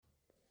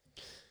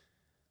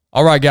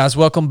All right, guys,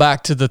 welcome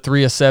back to the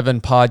 3 of 7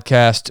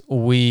 podcast.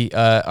 We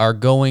are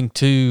going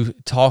to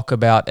talk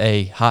about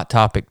a hot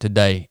topic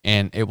today,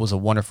 and it was a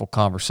wonderful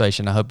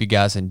conversation. I hope you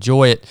guys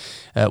enjoy it.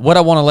 What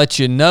I want to let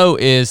you know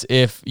is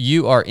if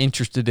you are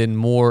interested in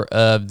more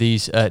of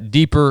these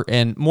deeper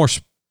and more,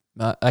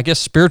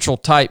 spiritual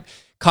type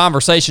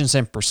conversations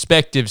and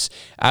perspectives,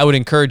 I would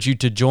encourage you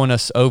to join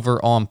us over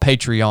on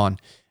Patreon.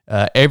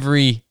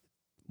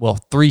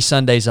 3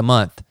 Sundays a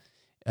month,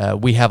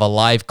 we have a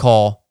live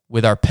call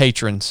with our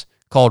patrons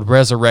called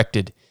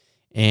Resurrected,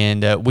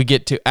 and we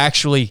get to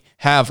actually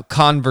have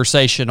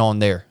conversation on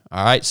there.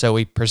 All right, so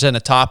we present a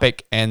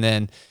topic, and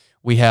then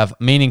we have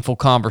meaningful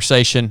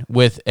conversation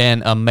with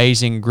an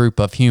amazing group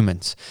of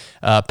humans.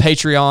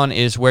 Patreon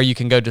is where you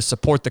can go to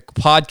support the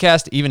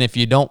podcast, even if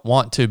you don't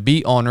want to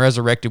be on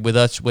Resurrected with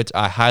us, which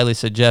I highly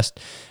suggest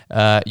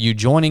you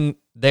joining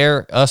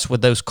us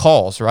with those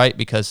calls, right?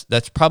 Because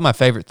that's probably my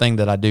favorite thing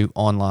that I do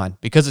online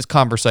because it's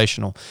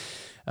conversational.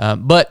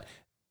 But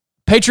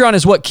Patreon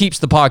is what keeps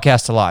the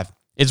podcast alive.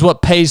 It's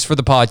what pays for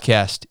the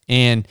podcast.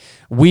 And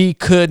we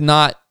could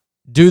not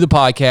do the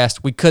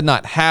podcast. We could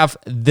not have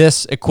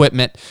this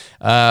equipment.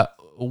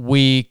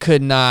 We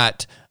could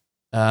not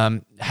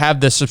have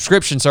the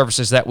subscription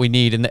services that we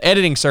need and the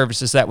editing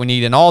services that we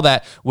need and all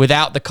that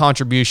without the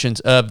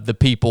contributions of the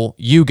people,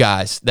 you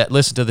guys, that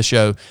listen to the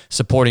show,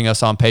 supporting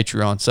us on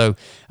Patreon. So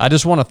I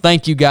just want to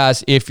thank you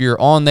guys if you're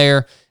on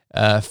there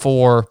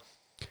for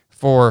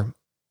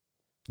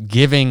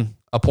giving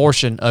a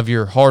portion of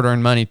your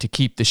hard-earned money to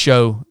keep the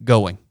show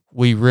going.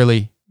 We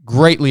really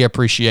greatly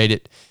appreciate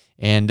it.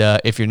 And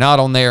if you're not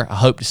on there, I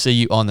hope to see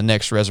you on the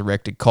next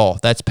Resurrected call.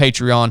 That's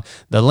Patreon.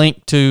 The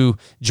link to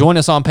join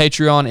us on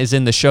Patreon is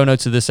in the show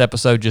notes of this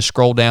episode. Just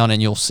scroll down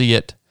and you'll see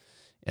it.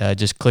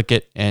 Just click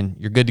it and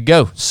you're good to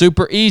go.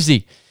 Super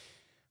easy.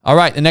 All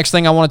right, the next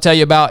thing I want to tell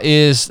you about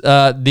is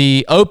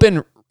the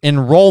open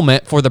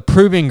enrollment for the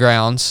Proving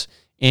Grounds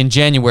in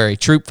January,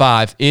 Troop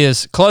 5,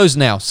 is closed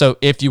now. So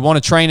if you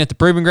want to train at the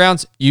Proving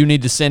Grounds, you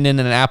need to send in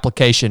an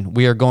application.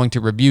 We are going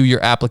to review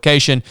your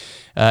application.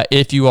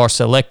 If you are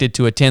selected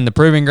to attend the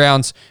Proving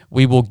Grounds,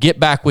 we will get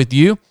back with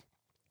you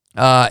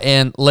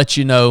and let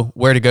you know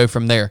where to go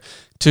from there.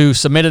 To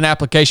submit an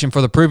application for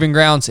the Proving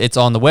Grounds, it's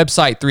on the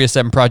website,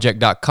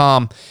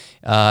 3of7project.com.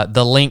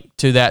 The link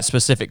to that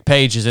specific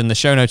page is in the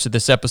show notes of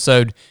this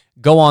episode.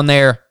 Go on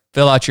there.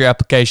 Fill out your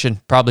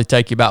application. Probably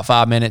take you about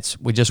 5 minutes.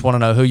 We just want to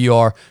know who you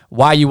are,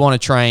 why you want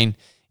to train,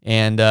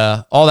 and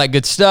all that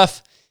good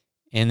stuff.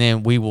 And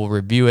then we will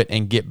review it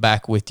and get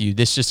back with you.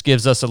 This just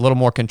gives us a little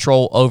more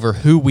control over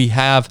who we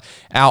have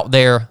out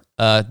there.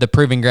 The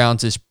Proving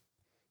Grounds is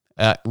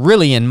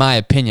really, in my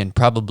opinion,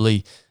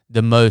 probably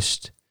the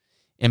most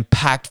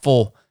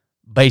impactful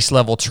base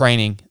level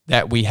training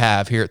that we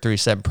have here at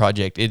 3-7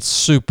 Project. It's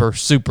super,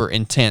 super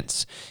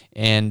intense,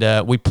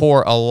 and we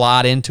pour a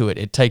lot into it.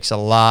 It takes a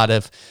lot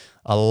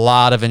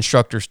of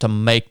instructors to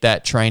make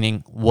that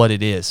training what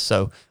it is.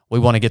 So we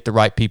want to get the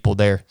right people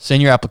there.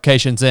 Send your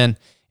applications in,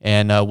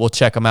 and we'll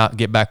check them out and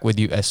get back with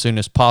you as soon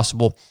as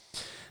possible.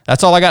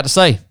 That's all I got to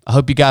say. I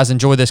hope you guys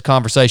enjoy this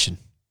conversation.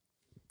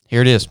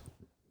 Here it is.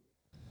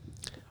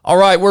 All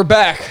right, we're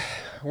back.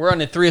 We're on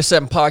the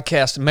 3-7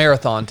 podcast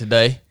marathon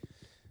today.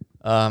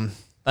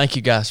 Thank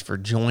you guys for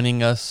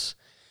joining us.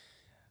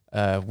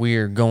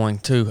 We're going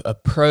to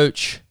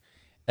approach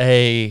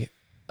a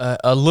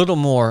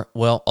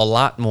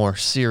lot more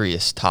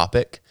serious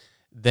topic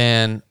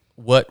than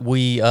what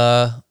we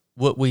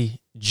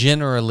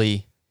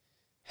generally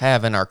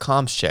have in our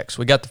comms checks.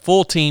 We got the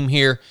full team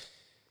here: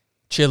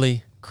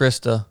 Chili,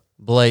 Krista,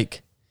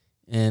 Blake,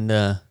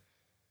 and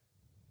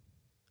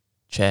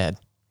Chad.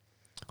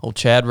 Old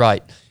Chad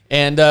Wright.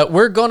 And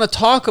we're going to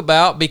talk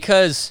about,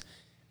 because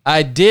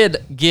I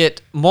did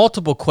get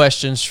multiple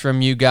questions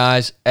from you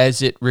guys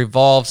as it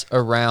revolves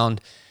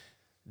around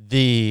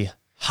the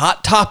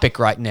hot topic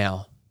right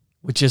now,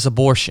 which is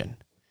abortion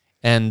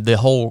and the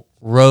whole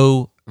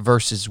Roe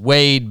versus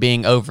Wade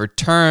being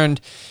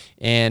overturned.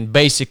 And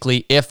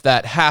basically, if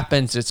that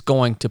happens, it's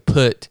going to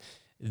put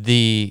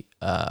the,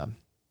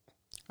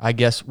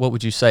 what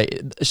would you say?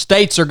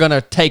 States are going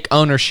to take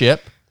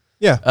ownership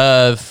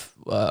of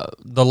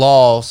the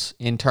laws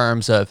in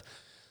terms of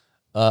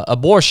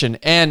abortion.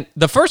 And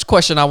the first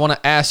question I want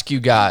to ask you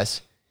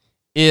guys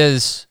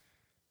is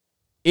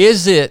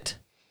it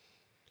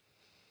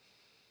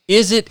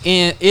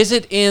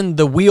in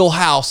the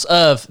wheelhouse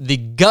of the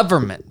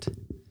government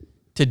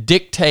to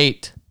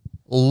dictate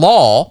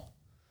law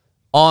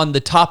on the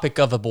topic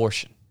of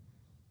abortion?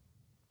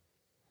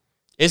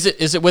 Is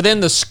it within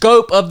the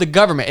scope of the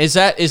government? Is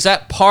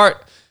that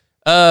part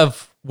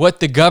of what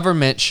the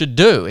government should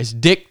do, is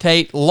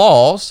dictate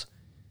laws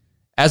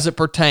as it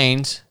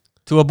pertains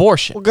to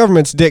abortion? Well,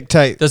 governments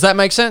dictate. Does that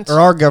make sense? Or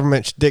our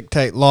governments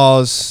dictate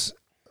laws,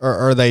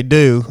 or they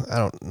do. I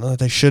don't know if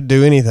they should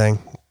do anything.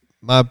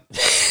 But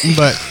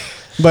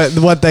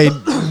what they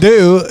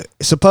do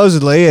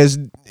supposedly is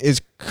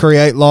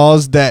create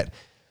laws that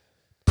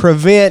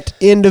prevent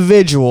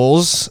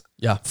individuals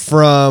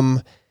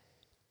from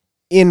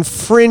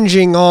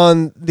infringing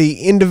on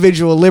the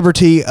individual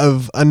liberty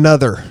of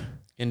another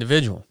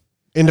individual,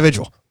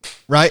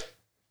 right?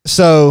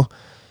 So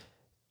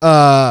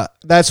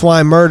that's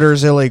why murder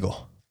is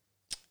illegal.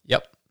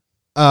 Yep.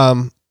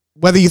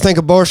 Whether you think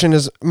abortion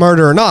is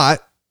murder or not,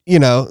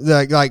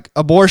 like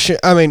abortion,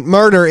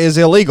 murder is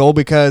illegal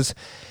because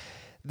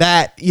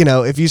that,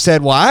 if you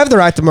said, well, I have the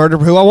right to murder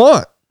who I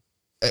want.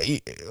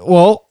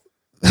 Well,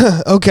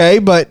 okay,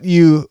 but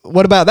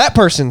what about that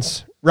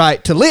person's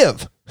right to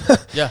live?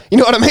 Yeah. You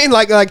know what I mean?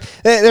 Like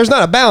there's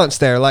not a balance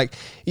there. Like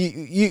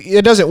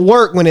it doesn't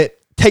work when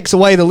it takes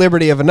away the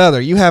liberty of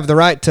another. You have the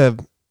right to,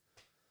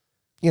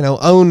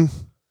 own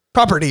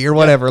property or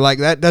whatever. Yeah. Like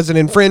that doesn't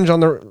infringe on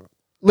the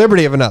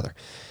liberty of another.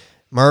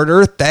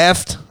 Murder,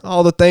 theft,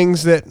 all the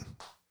things that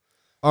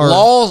are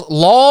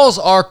laws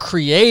are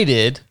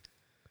created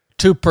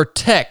to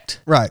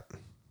protect. Right.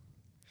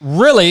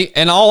 Really,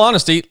 in all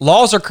honesty,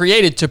 laws are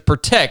created to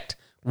protect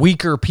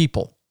weaker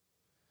people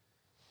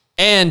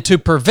and to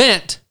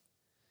prevent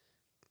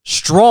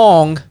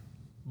strong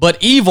but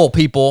evil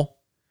people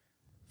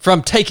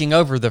from taking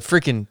over the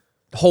freaking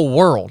whole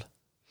world.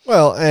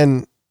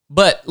 Well,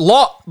 but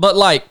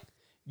like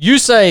you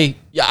say,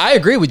 yeah, I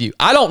agree with you.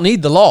 I don't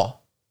need the law.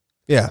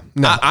 Yeah,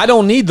 no. I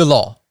don't need the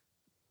law,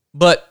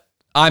 but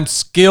I'm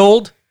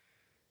skilled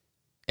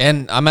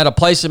and I'm at a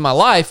place in my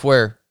life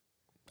where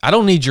I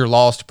don't need your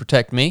laws to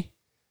protect me.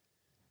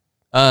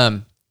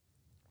 But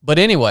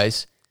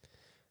anyways,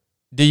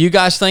 do you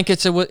guys think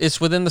it's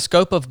within the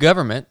scope of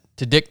government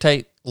to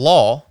dictate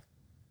law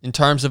in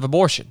terms of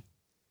abortion?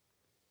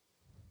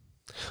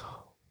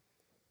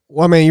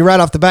 Well, I mean, you right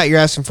off the bat, you're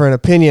asking for an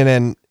opinion,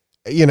 and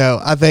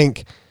I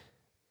think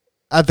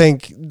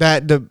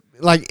that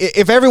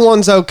if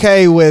everyone's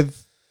okay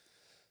with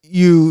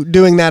you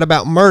doing that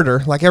about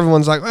murder, like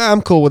everyone's like, well,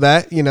 I'm cool with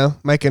that,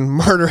 making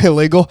murder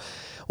illegal.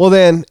 Well,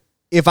 then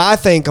if I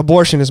think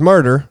abortion is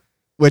murder,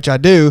 which I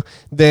do,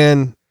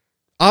 then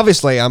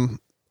obviously I'm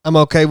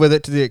okay with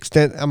it to the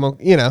extent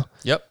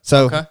Yep.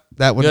 So okay.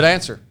 That would good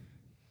answer.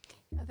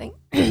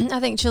 I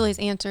think Chili's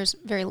answer is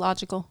very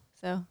logical.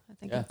 So I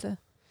think that's a.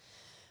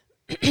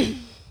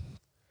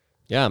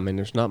 Yeah, I mean,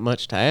 there's not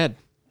much to add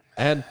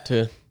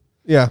to.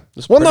 Yeah.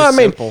 It's well, no, I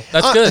mean, simple.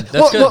 That's good. That's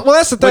well, good. Well,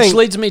 that's the thing. Which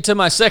leads me to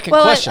my second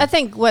question. I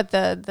think what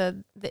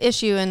the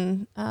issue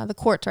in the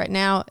courts right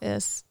now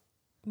is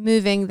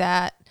moving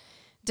that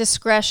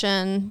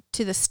discretion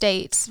to the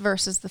states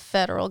versus the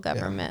federal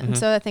government. And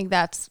so I think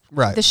that's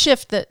right. The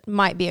shift that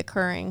might be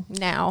occurring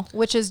now,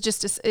 which is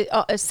just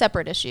a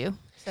separate issue.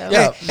 So.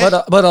 Yeah,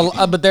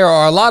 but there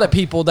are a lot of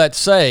people that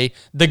say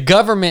the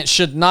government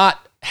should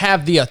not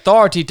have the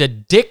authority to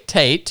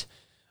dictate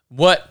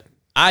what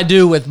I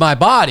do with my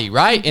body,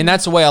 right? Mm-hmm. And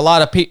that's the way a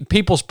lot of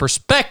people's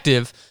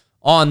perspective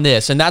on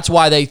this. And that's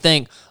why they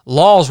think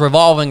laws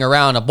revolving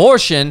around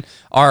abortion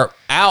are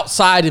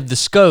outside of the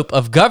scope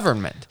of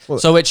government. Well,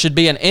 so it should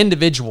be an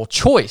individual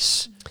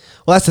choice.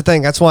 Well, that's the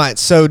thing. That's why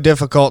it's so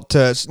difficult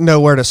to know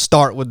where to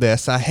start with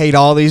this. I hate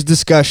all these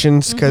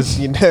discussions because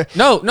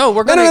No,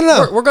 we're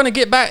gonna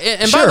get back.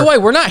 And sure. By the way,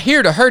 we're not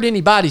here to hurt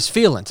anybody's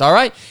feelings. All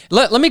right.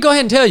 Let me go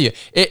ahead and tell you,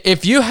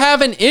 if you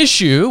have an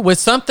issue with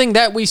something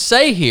that we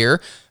say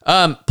here,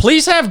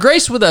 please have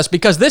grace with us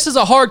because this is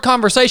a hard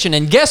conversation.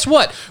 And guess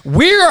what?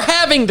 We're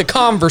having the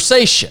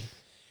conversation.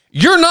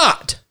 You're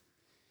not.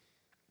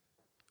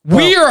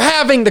 We are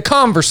having the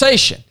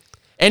conversation.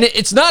 And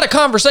it's not a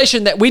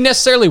conversation that we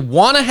necessarily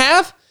want to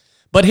have,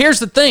 but here's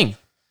the thing.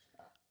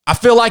 I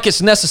feel like it's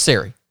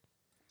necessary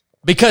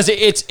because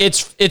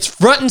it's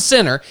front and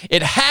center.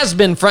 It has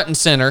been front and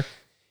center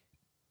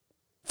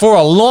for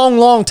a long,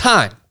 long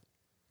time.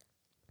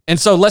 And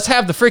so let's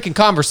have the freaking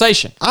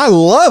conversation. I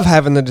love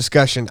having the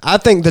discussion. I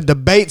think the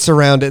debates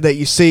around it that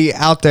you see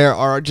out there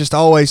are just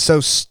always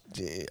so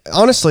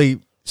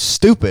honestly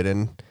stupid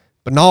and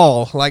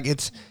banal. Like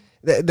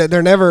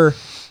they're never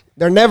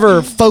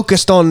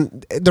focused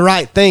on the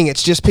right thing.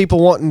 It's just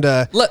people wanting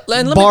to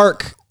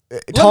bark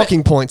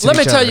talking points. Let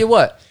me tell you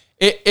what.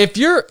 If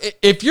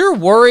you're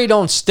worried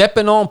on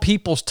stepping on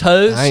people's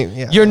toes,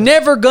 you're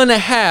never going to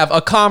have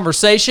a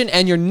conversation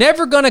and you're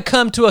never going to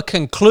come to a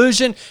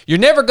conclusion. You're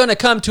never going to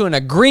come to an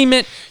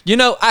agreement.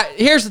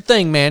 Here's the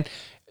thing, man.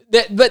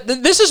 But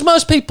this is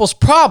most people's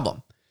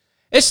problem.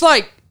 It's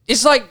like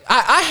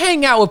I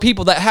hang out with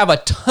people that have a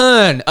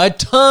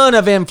ton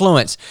of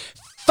influence.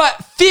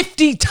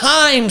 50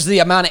 times the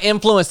amount of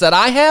influence that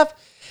I have.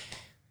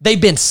 They've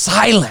been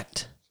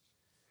silent.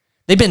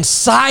 They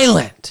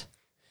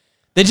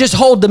just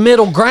hold the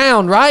middle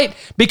ground, right?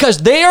 Because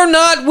they are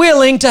not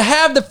willing to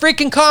have the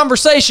freaking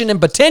conversation and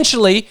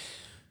potentially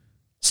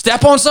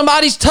step on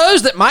somebody's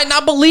toes that might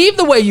not believe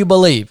the way you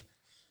believe.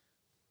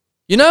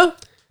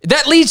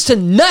 That leads to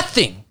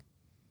nothing.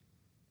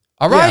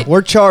 All right,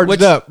 we're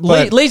charged up.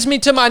 Leads me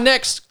to my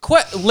next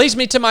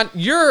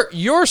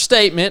your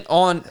statement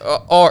on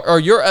or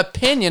your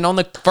opinion on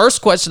the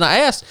first question I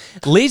asked.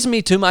 Leads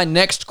me to my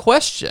next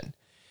question.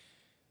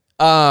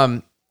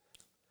 At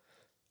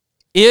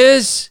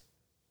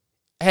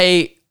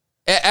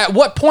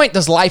what point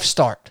does life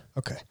start?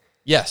 Okay.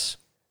 Yes.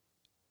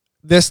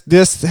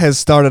 this has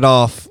started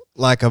off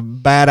like a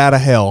bat out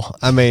of hell.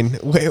 I mean,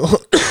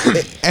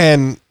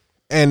 and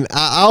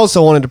I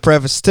also wanted to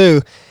preface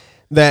too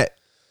that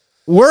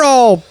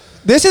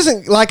this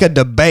isn't like a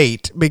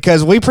debate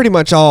because we pretty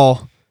much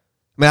all,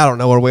 I mean, I don't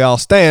know where we all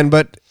stand,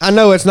 but I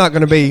know it's not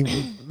going to be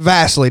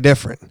vastly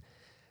different.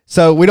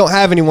 So we don't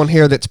have anyone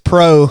here that's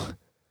pro,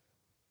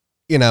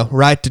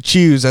 right to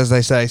choose, as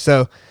they say.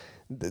 So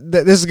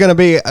this is going to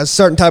be a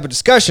certain type of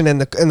discussion. And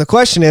the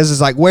question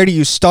is like, where do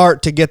you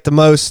start to get the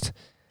most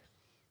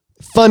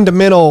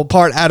fundamental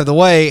part out of the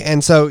way?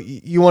 And so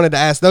you wanted to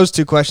ask those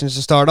two questions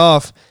to start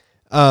off.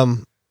 Where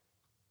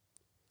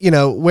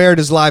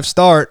does life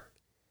start?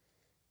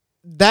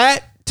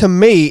 That to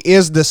me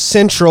is the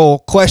central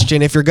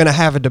question if you're going to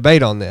have a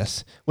debate on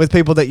this with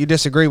people that you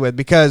disagree with,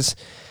 because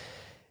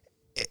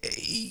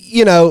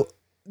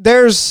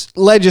there's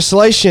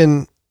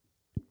legislation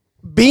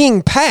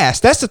being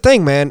passed. That's the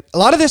thing, man. A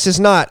lot of this is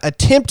not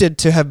attempted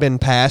to have been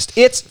passed.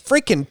 It's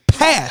freaking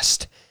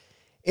passed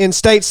in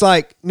states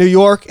like New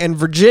York and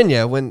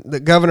Virginia when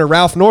the Governor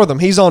Ralph Northam,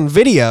 he's on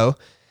video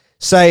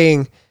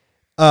saying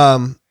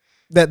that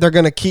they're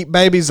going to keep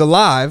babies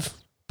alive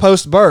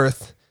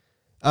post-birth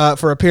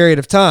for a period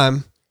of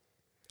time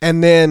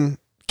and then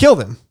kill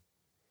them.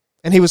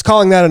 And he was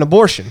calling that an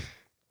abortion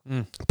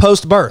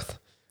post-birth.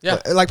 Yeah.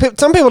 Like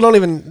some people don't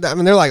even, I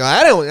mean, they're like,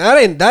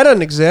 that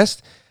doesn't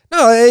exist.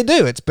 No, they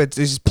do. It's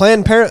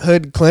Planned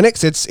Parenthood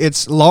clinics.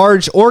 It's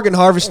large organ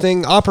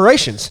harvesting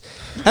operations.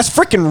 That's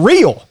freaking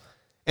real.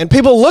 And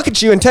people look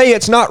at you and tell you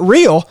it's not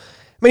real.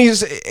 I mean,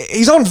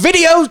 he's on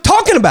video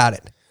talking about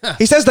it. Huh.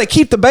 He says they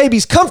keep the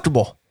babies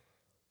comfortable.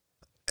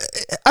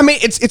 I mean,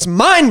 it's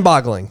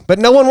mind-boggling, but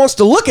no one wants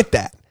to look at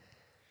that.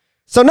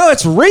 So no,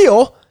 it's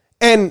real.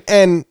 And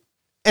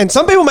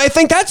some people may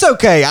think that's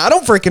okay. I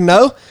don't freaking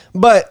know,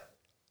 but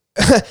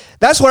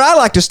that's where I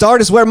like to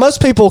start, is where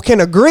most people can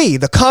agree,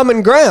 the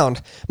common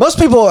ground. Most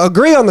people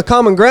agree on the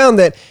common ground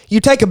that you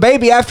take a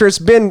baby after it's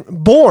been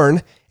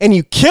born and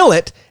you kill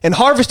it and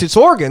harvest its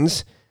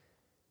organs.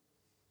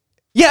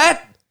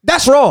 Yeah,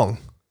 that's wrong.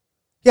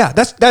 Yeah,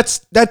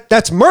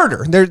 that's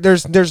murder.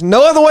 There's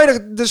no other way to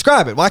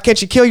describe it. Why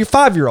can't you kill your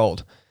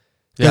 5-year-old?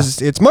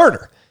 Because it's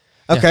murder.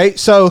 Okay,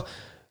 so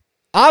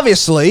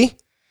obviously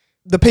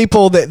the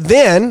people that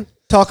then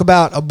talk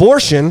about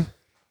abortion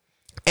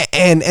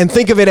and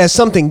think of it as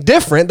something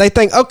different, they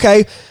think,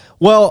 okay,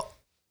 well,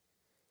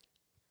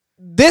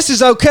 this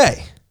is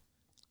okay.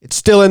 It's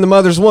still in the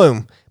mother's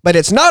womb, but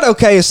it's not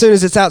okay as soon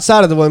as it's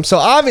outside of the womb. So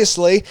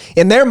obviously,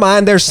 in their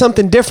mind, there's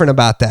something different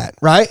about that,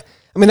 right?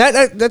 I mean,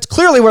 that's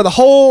clearly where the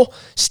whole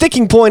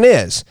sticking point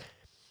is.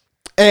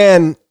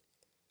 And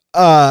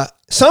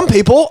some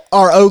people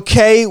are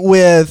okay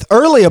with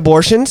early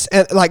abortions,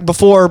 and like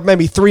before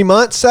maybe 3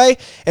 months, say,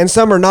 and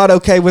some are not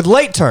okay with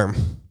late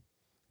term.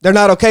 They're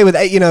not okay with,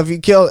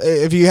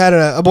 if you had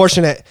an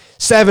abortion at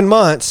 7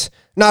 months,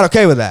 not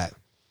okay with that.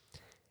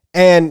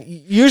 And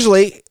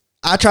usually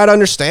I try to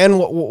understand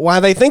why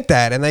they think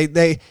that. And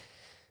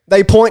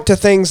they point to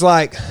things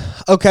like,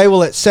 okay,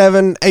 well, at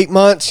 7-8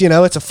 months,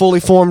 it's a fully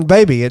formed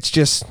baby. It's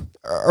just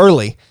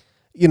early,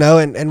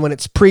 and when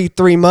it's pre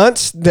 3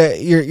 months,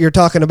 that you're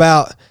talking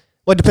about,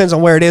 well, it depends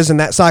on where it is in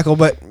that cycle,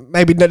 but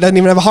maybe it doesn't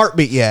even have a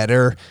heartbeat yet,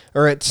 or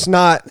it's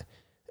not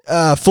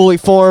fully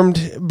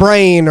formed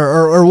brain,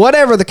 or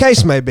whatever the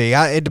case may be.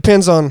 It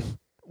depends on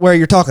where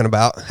you're talking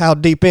about, how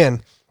deep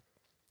in.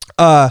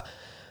 But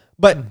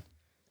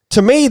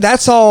to me,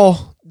 that's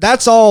all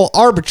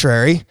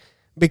arbitrary,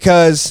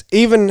 because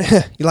even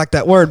you like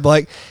that word,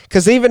 Blake,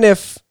 because even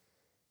if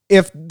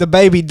the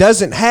baby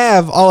doesn't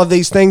have all of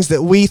these things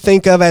that we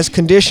think of as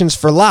conditions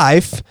for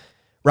life,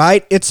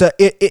 right?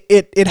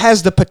 It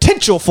has the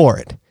potential for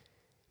it.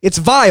 It's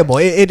viable.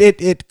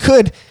 It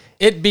could.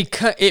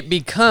 It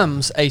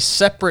becomes a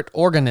separate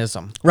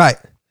organism. Right.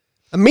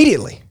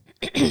 Immediately.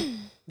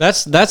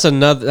 That's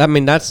another, I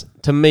mean, that's,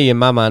 to me, in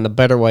my mind, a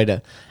better way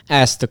to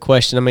ask the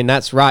question. I mean,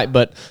 that's right,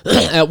 but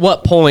at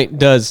what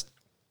point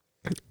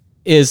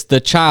is the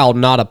child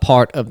not a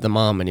part of the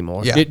mom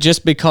anymore? Yeah.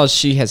 Just because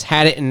she has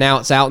had it and now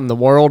it's out in the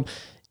world?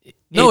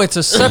 No, it's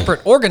a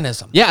separate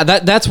organism. Yeah,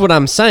 that's what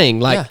I'm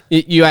saying. Like,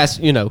 you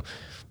ask,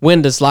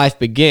 when does life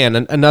begin?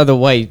 Another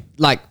way,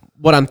 like,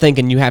 what I'm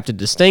thinking you have to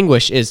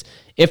distinguish is,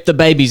 if the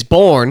baby's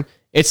born,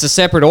 it's a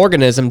separate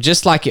organism,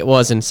 just like it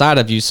was inside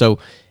of you. So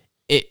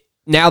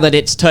now that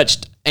it's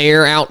touched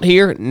air out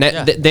here,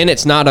 then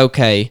it's not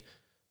okay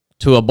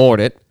to abort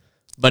it,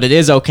 but it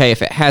is okay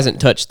if it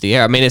hasn't touched the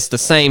air. I mean, it's the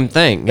same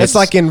thing. It's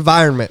like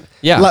environment.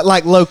 Yeah.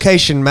 Like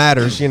location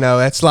matters,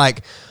 It's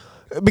like,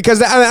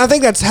 because I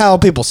think that's how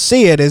people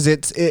see it, is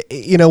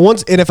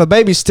once, and if a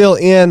baby's still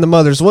in the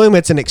mother's womb,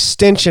 it's an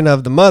extension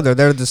of the mother.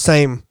 They're the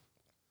same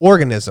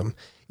organism,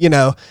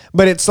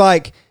 but it's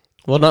like,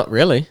 well, not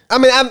really. I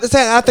mean,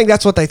 I think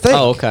that's what they think.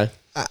 Oh, okay.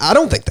 I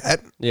don't think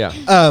that. Yeah.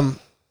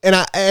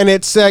 And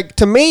it's like,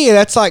 to me,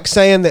 that's like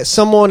saying that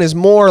someone is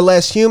more or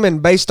less human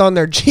based on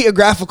their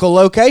geographical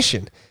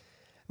location.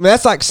 I mean,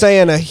 that's like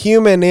saying a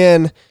human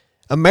in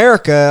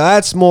America,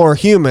 that's more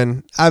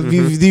human. I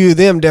view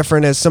them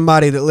different as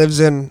somebody that lives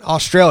in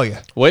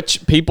Australia.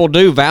 Which people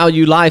do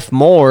value life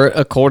more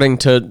according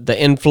to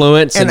the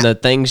influence and the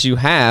things you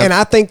have. And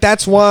I think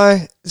that's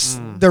why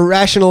the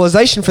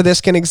rationalization for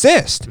this can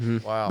exist.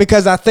 Wow.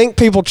 Because I think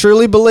people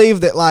truly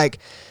believe that like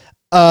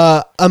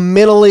a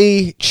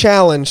mentally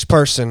challenged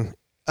person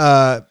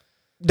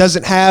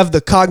doesn't have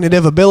the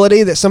cognitive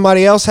ability that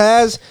somebody else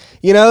has.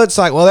 You know, it's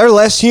like, well, they're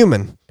less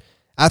human.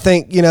 I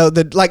think, you know,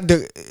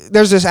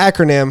 there's this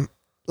acronym.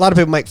 A lot of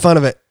people make fun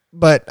of it,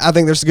 but I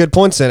think there's good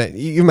points in it.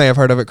 You may have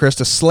heard of it,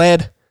 Krista.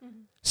 SLED,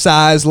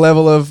 size,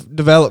 level of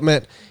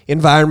development,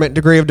 environment,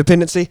 degree of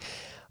dependency.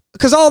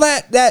 Because all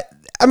that,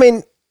 I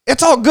mean,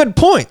 it's all good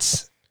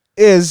points,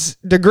 is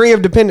degree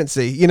of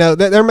dependency. You know,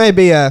 there may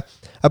be a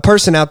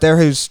person out there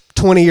who's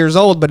 20 years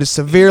old, but is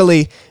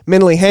severely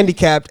mentally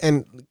handicapped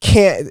and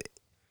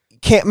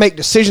can't make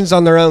decisions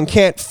on their own,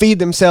 can't feed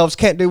themselves,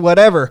 can't do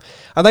whatever.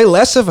 Are they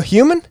less of a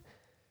human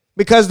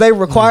because they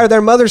require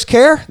their mother's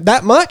care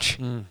that much?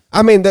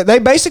 I mean, they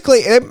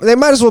basically, they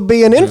might as well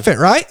be an infant,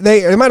 right?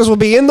 They might as well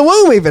be in the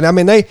womb even. I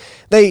mean,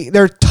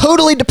 they're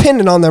totally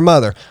dependent on their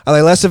mother. Are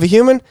they less of a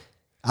human?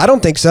 I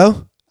don't think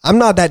so. I'm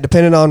not that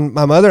dependent on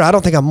my mother. I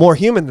don't think I'm more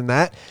human than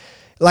that.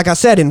 Like I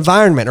said,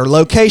 environment or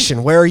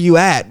location, where are you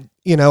at?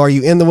 You know, are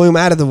you in the womb,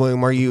 out of the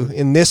womb? Are you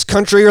in this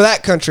country or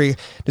that country?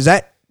 Does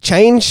that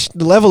change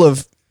the level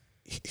of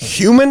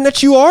human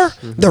that you are?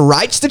 The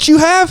rights that you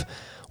have?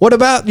 What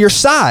about your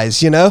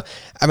size? You know,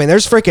 I mean,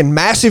 there's freaking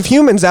massive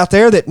humans out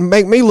there that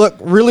make me look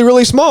really,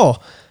 really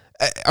small.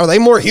 Are they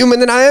more human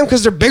than I am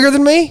because they're bigger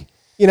than me?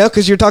 You know,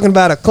 because you're talking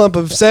about a clump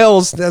of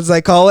cells, as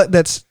they call it,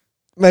 that's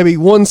maybe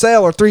one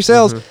cell or three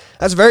cells.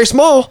 That's very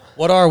small.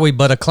 What are we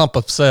but a clump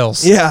of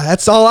cells? Yeah,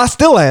 that's all I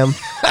still am.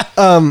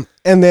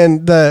 And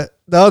then the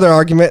other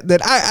argument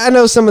that I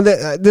know some of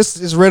this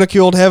is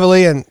ridiculed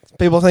heavily and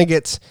people think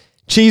it's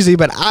cheesy,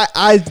 but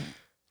I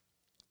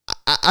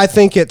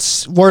think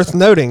it's worth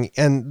noting.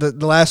 And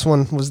the last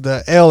one was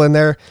the L in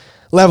their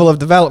level of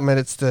development.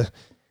 It's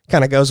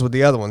kind of goes with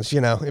the other ones.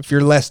 You know, if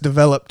you're less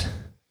developed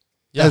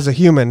as a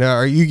human,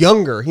 are you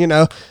younger? You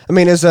know, I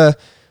mean, as a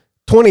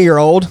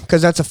 20-year-old,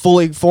 because that's a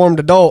fully formed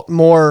adult,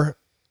 more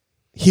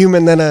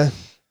human than a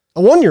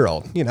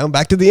 1-year-old. You know,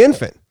 back to the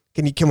infant.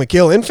 Can we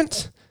kill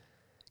infants?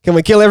 Can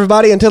we kill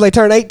everybody until they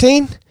turn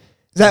 18? Is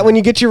that when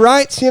you get your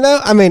rights? You know,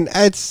 I mean,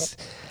 it's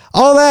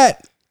all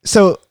that.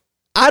 So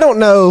I don't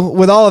know,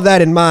 with all of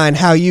that in mind,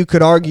 how you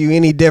could argue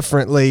any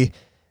differently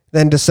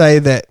than to say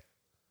that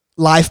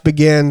life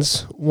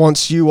begins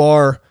once you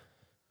are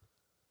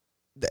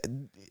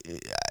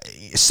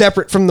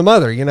separate from the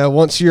mother. You know,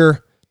 once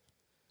you're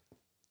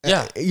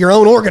your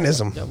own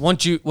organism. Yeah,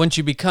 once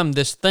you become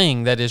this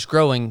thing that is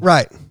growing,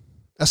 right?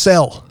 A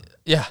cell.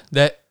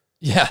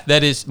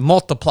 That is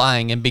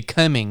multiplying and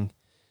becoming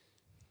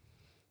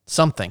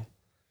something.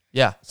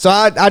 Yeah. So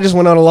I just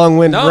went on a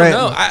long-winded rant.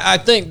 No, I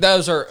think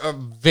those are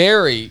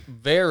very,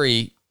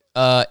 very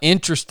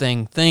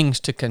interesting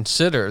things to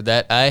consider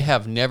that I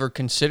have never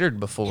considered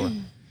before.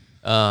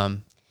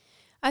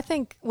 I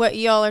think what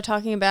y'all are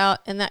talking about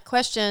in that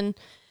question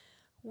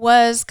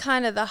was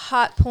kind of the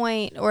hot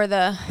point or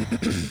the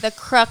the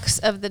crux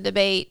of the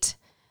debate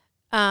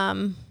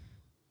in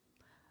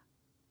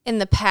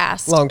the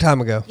past. Long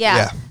time ago.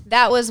 Yeah.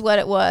 That was what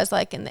it was,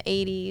 like in the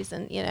 80s,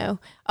 and you know,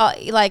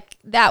 like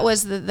that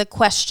was the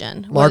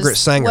question. Margaret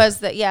Sanger was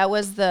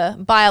the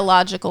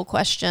biological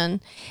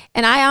question,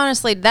 and I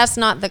honestly, that's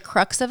not the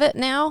crux of it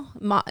now.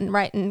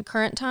 Right in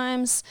current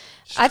times,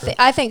 sure.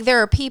 I think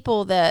there are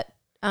people that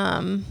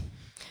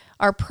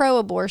are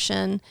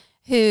pro-abortion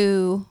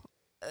who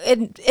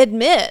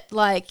admit,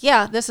 like,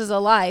 yeah, this is a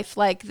life,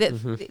 like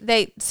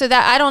that. So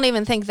that I don't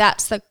even think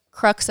that's the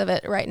crux of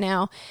it right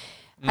now.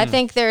 I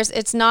think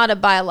it's not a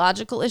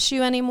biological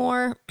issue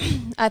anymore.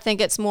 I think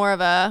it's more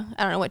of I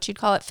don't know what you'd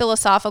call it,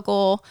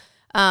 philosophical,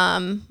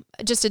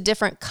 just a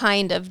different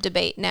kind of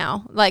debate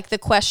now. Like the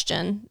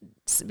question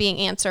being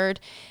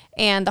answered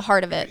and the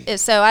heart of it is.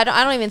 So I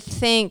don't even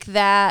think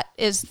that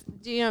is,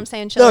 do you know what I'm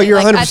saying, Chili? No, you're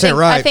 100%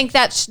 right. I think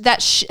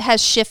that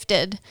has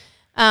shifted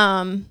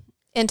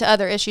into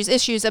other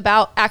issues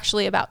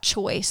about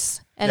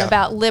choice and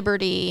about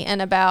liberty and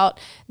about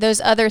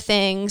those other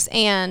things.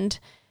 And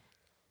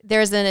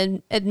there's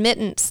an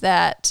admittance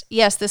that,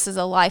 yes, this is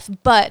a life,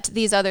 but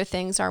these other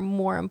things are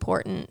more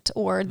important,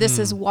 or this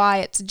is why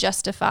it's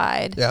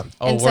justified. Yeah.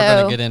 We're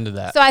going to get into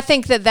that. So I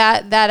think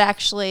that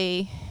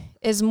actually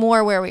is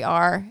more where we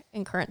are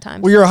in current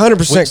times. Well, you're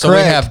 100% correct. So we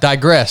have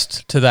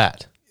digressed to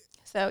that.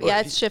 So, yeah,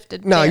 it's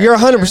shifted. No, you're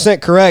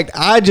 100% correct.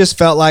 I just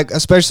felt like,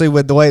 especially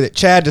with the way that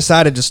Chad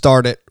decided to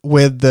start it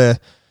with I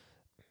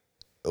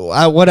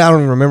don't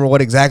even remember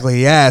what exactly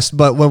he asked,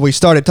 but when we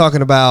started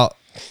talking about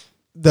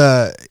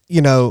the,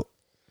 you know,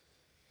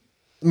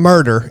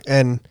 murder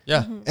and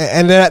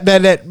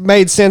that it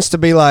made sense to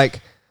be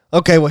like,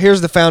 okay, well,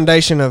 here's the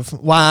foundation of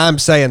why I'm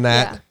saying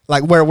that,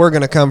 like where we're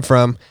going to come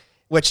from,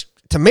 which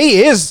to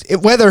me is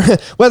whether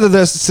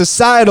the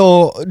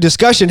societal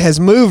discussion has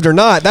moved or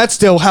not. That's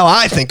still how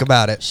I think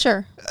about it.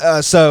 Sure.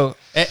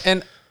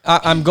 And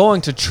I'm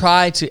going to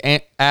try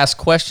to ask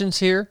questions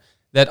here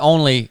that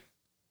only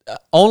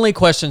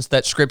questions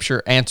that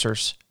Scripture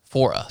answers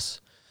for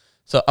us.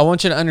 So I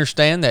want you to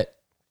understand that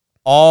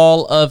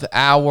all of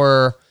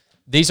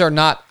these are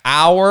not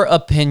our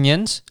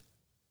opinions.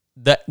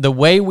 The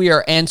way we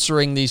are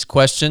answering these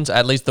questions,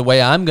 at least the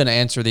way I'm going to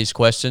answer these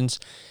questions,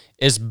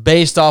 is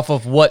based off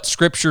of what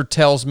Scripture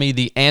tells me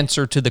the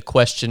answer to the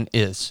question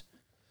is.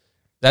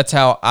 That's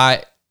how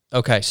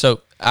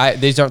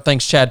these aren't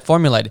things Chad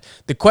formulated.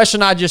 The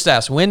question I just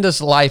asked, when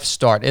does life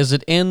start? Is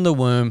it in the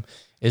womb?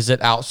 Is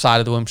it outside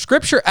of the womb?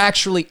 Scripture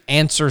actually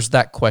answers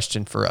that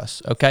question for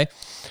us, okay?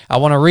 I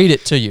want to read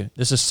it to you.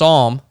 This is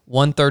Psalm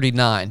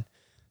 139,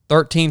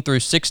 13 through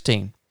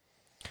 16.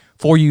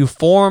 For you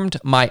formed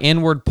my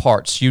inward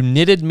parts. You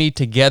knitted me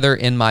together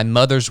in my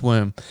mother's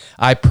womb.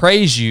 I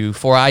praise you,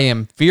 for I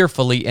am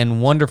fearfully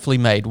and wonderfully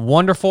made.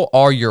 Wonderful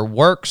are your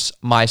works.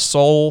 My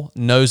soul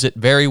knows it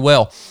very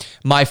well.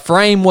 My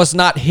frame was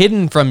not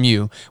hidden from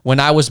you when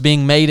I was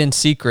being made in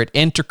secret,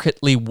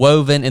 intricately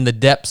woven in the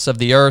depths of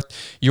the earth.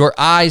 Your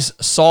eyes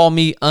saw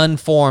me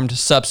unformed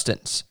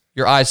substance.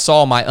 Your eyes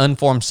saw my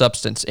unformed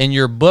substance. In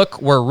your book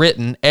were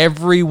written,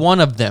 every one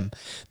of them,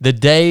 the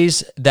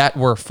days that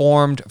were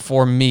formed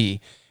for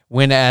me,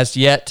 when as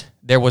yet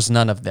there was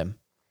none of them.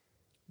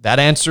 That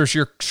answers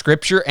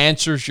Scripture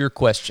answers your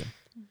question.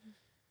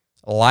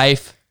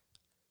 Life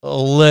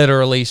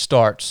literally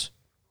starts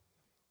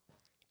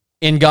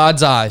in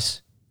God's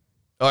eyes.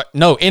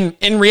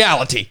 In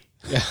reality.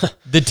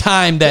 The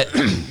time that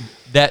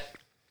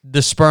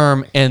the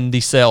sperm and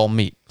the cell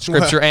meet.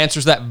 Scripture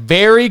answers that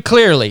very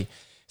clearly,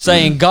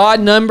 saying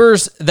God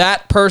numbers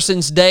that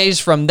person's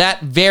days from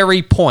that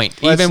very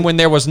point. Even when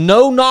there was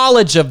no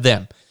knowledge of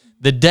them,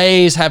 the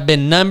days have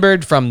been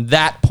numbered from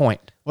that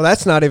point. Well,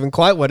 that's not even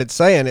quite what it's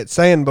saying. It's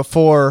saying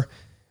before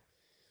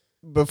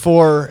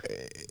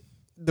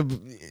the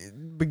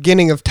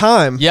beginning of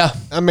time. Yeah.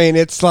 I mean,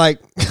 it's like,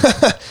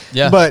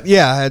 yeah. But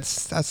yeah,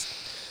 that's.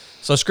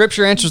 So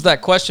Scripture answers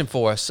that question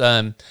for us.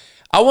 I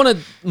want to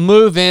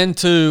move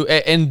into,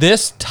 and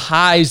this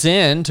ties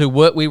into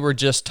what we were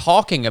just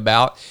talking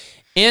about,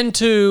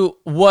 into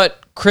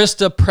what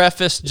Krista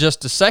prefaced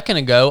just a second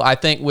ago, I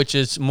think, which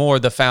is more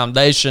the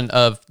foundation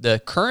of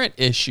the current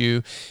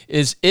issue,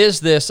 is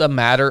this a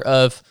matter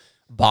of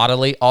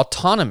bodily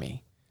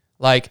autonomy?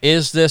 Like,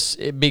 is this,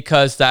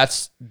 because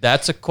that's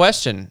a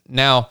question.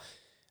 Now,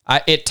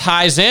 it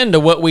ties into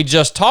what we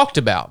just talked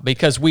about,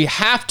 because we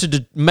have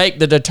to make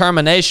the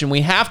determination,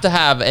 we have to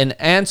have an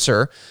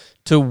answer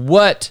to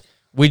what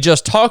we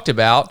just talked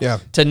about,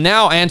 to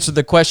now answer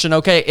the question,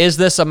 okay, is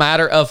this a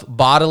matter of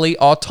bodily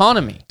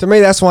autonomy? To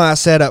me, that's why I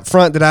said up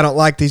front that I don't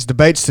like these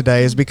debates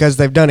today, is because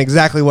they've done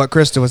exactly what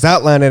Krista was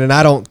outlining, and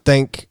I don't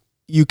think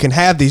you can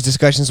have these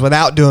discussions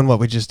without doing what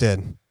we just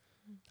did.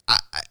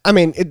 I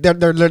mean,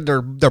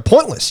 they're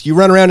pointless. You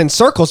run around in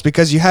circles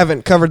because you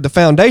haven't covered the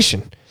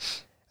foundation.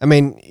 I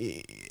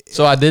mean...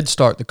 So I did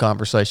start the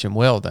conversation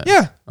well then.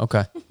 Yeah.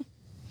 Okay.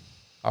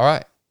 All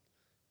right.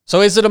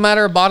 So is it a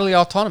matter of bodily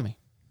autonomy?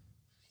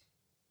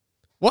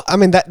 Well, I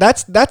mean,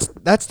 that's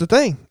the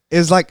thing.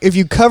 Is like, if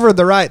you cover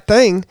the right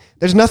thing,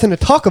 there's nothing to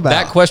talk about.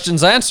 That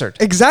question's answered.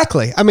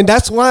 Exactly. I mean,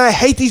 that's why I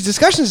hate these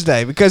discussions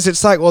today, because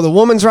it's like, well, the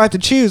woman's right to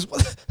choose.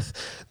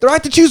 The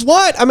right to choose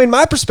what? I mean,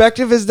 my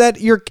perspective is that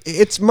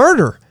it's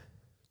murder.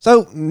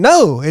 So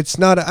no, it's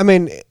not. I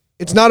mean,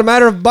 it's not a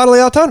matter of bodily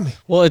autonomy.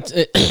 Well,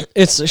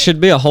 it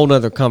should be a whole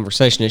other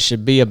conversation. It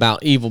should be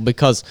about evil,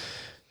 because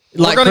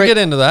we're going to get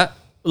into that.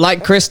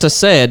 Like Krista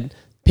said,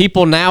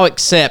 people now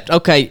accept,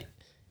 okay,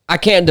 I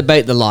can't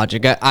debate the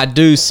logic. I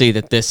do see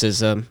that this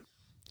is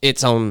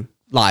its own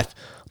life,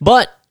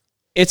 but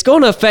it's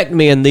going to affect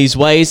me in these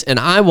ways, and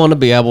I want to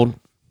be able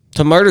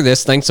to murder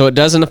this thing so it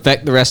doesn't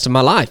affect the rest of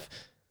my life.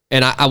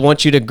 And I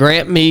want you to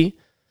grant me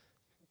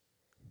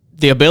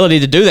the ability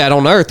to do that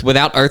on earth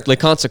without earthly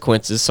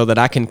consequences, so that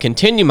I can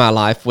continue my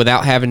life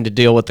without having to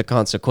deal with the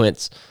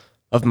consequence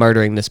of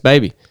murdering this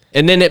baby.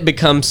 And then it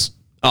becomes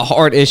a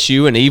hard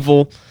issue and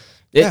evil.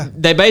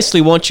 They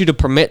basically want you to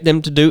permit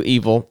them to do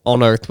evil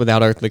on earth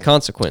without earthly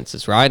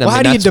consequences, right? Well,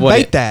 how do you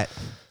debate that?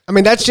 I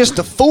mean, that's just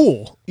a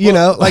fool, you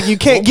know? Like, you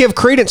can't give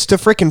credence to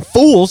freaking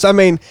fools. I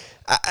mean...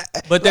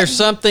 But there's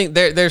something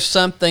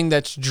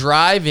that's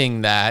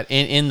driving that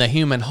in the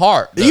human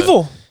heart. Though.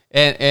 Evil.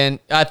 And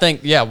I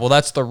think, well,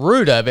 that's the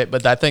root of it,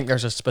 but I think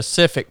there's a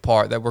specific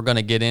part that we're going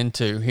to get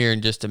into here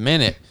in just a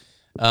minute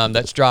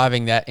that's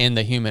driving that in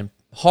the human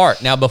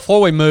heart. Now, before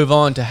we move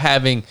on to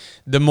having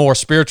the more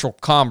spiritual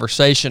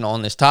conversation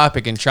on this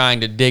topic and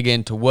trying to dig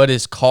into what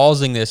is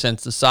causing this in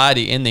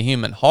society, in the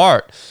human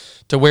heart,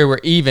 to where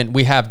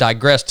we have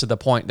digressed to the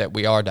point that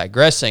we are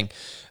digressing,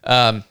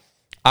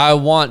 I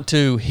want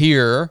to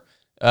hear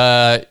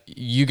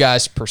you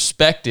guys'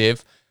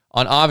 perspective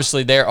on,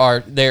 obviously there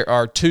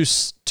are two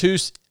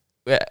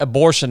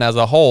abortion as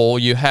a whole.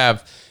 You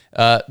have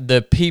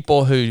the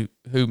people who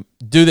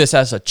do this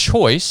as a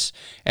choice,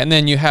 and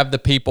then you have the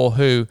people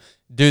who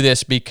do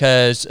this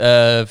because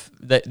of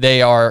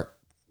they are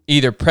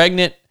either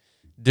pregnant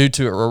due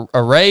to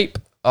a rape,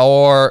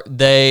 or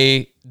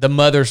they the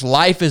mother's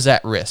life is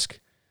at risk.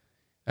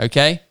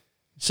 Okay?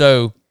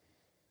 So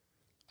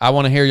I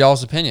want to hear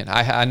y'all's opinion.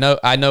 I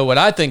know what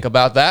I think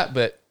about that,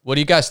 but what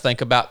do you guys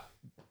think about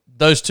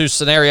those two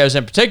scenarios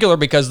in particular?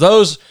 Because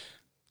those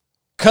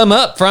come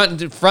up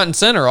front and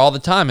center all the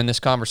time in this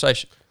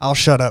conversation. I'll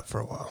shut up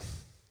for a while.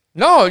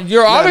 No,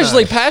 you're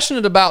obviously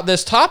passionate about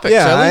this topic.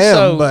 Yeah, Philly, I am,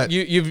 so but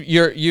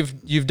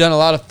you've done a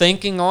lot of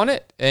thinking on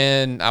it,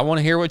 and I want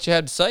to hear what you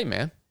had to say,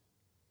 man.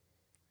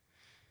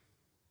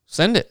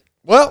 Send it.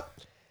 Well,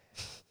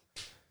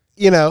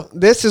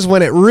 this is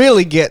when it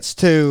really gets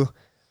to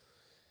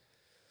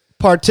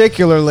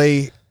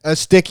particularly a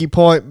sticky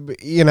point,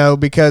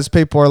 because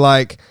people are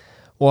like,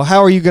 well,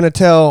 how are you going to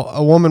tell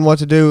a woman what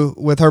to do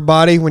with her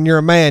body when you're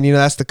a man?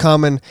 That's the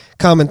common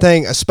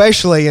thing,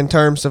 especially in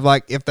terms of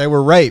like if they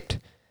were raped.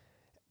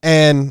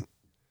 And,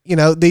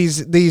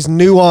 these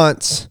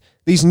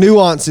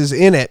nuances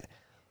in it,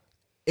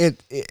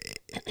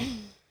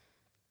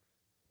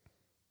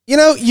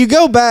 you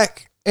go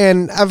back,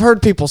 and I've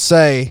heard people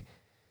say,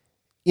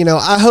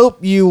 I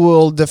hope you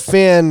will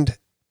defend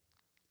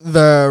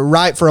the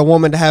right for a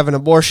woman to have an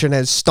abortion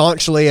as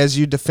staunchly as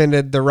you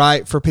defended the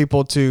right for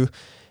people to,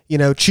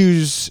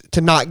 choose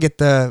to not get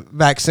the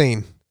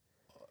vaccine.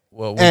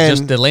 Well, we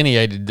just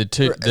delineated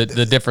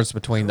the difference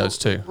between those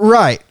two.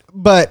 Right.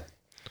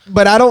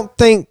 But I don't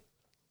think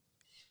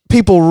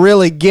people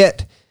really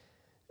get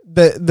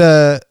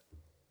the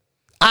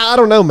I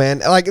don't know, man.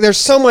 Like, there's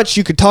so much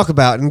you could talk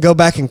about and go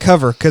back and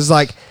cover, because,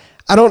 like,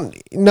 I don't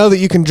know that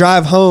you can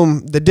drive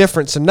home the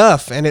difference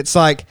enough. And it's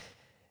like,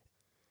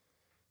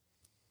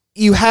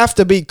 you have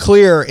to be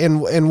clear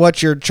in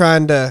what you're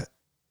trying to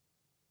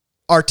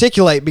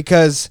articulate,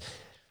 because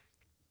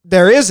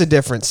there is a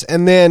difference.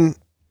 And then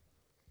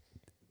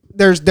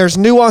there's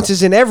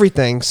nuances in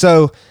everything.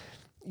 So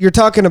you're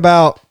talking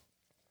about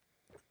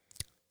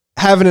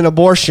having an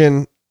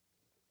abortion,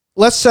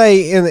 let's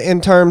say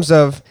in terms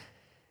of,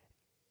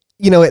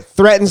 it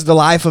threatens the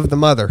life of the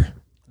mother.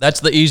 That's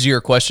the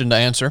easier question to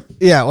answer.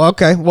 Yeah, well,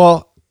 okay.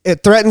 Well,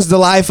 it threatens the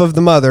life of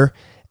the mother,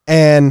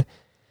 and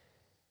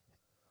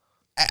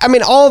I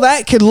mean, all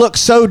that could look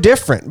so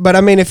different. But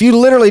I mean, if you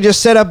literally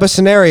just set up a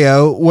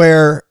scenario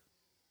where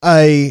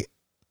a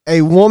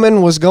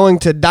woman was going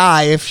to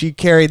die if she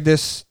carried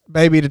this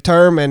baby to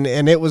term,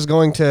 and it was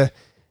going to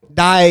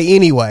die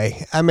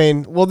anyway, I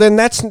mean, well, then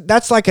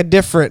that's like a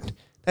different,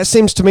 that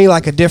seems to me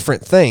like a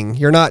different thing.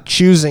 You're not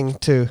choosing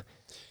to.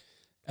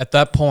 At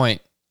that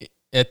point,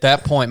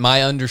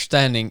 my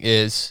understanding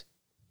is,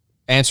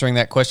 answering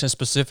that question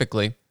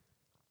specifically,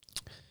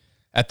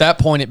 at that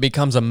point, it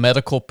becomes a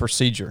medical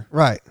procedure.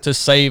 Right. To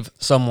save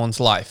someone's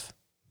life.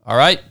 All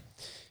right?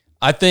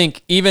 I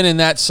think even in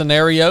that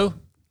scenario,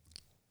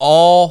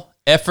 all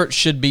effort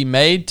should be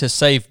made to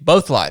save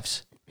both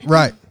lives.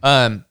 Right.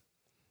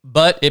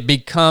 But it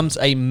becomes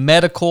a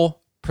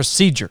medical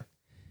procedure.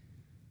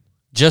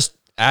 Just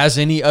as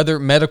any other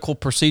medical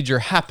procedure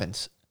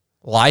happens.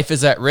 Life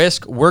is at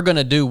risk. We're going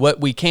to do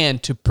what we can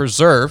to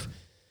preserve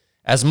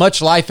as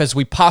much life as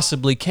we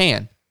possibly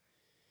can.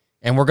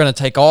 And we're going to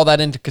take all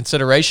that into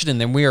consideration, and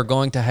then we are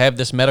going to have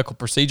this medical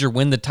procedure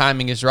when the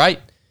timing is right.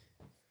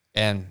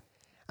 And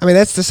I mean,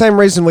 that's the same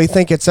reason we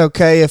think it's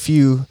okay if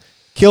you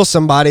kill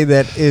somebody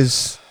that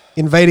is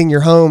invading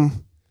your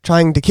home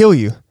trying to kill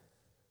you.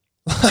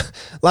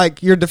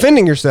 Like, you're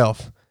defending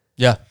yourself.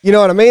 yeah. You know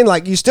what I mean?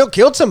 Like, you still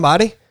killed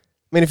somebody. I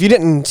mean, if you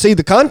didn't see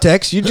the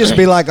context, you'd just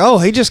be like, oh,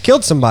 he just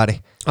killed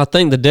somebody. I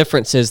think the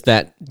difference is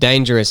that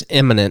danger is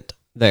imminent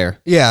there.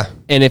 Yeah.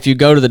 And if you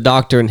go to the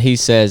doctor and he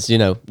says,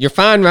 you're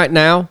fine right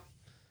now,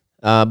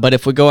 but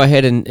if we go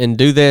ahead and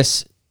do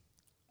this,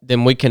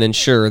 then we can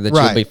ensure that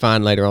Right. you'll be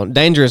fine later on.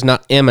 Danger is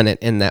not imminent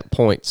in that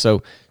point.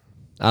 So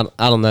I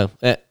don't know.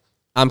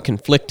 I'm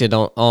conflicted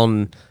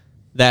on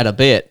that a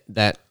bit,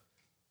 that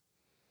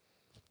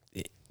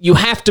you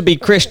have to be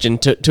Christian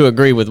to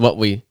agree with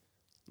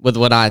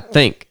what I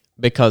think,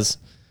 because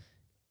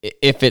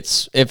if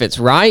it's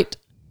right,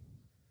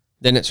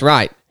 then it's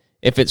right.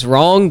 If it's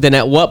wrong, then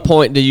at what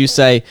point do you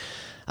say,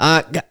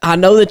 I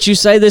know that you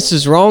say this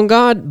is wrong,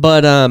 God,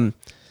 but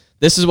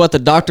this is what the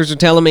doctors are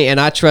telling me, and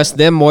I trust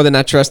them more than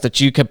I trust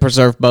that you can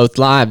preserve both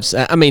lives.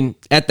 I mean,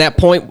 at that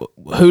point,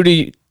 who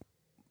do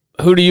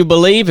you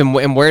believe,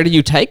 and where do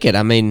you take it?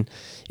 I mean,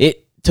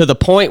 it to the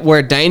point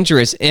where danger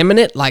is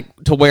imminent, like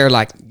to where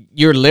like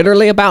you're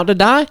literally about to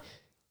die.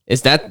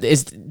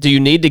 Do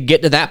you need to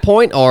get to that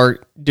point,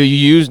 or do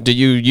you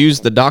use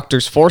the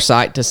doctor's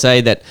foresight to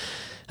say that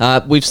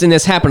we've seen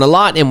this happen a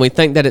lot, and we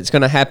think that it's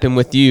going to happen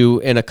with you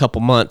in a couple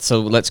months,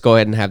 so let's go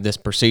ahead and have this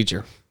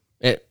procedure?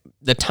 I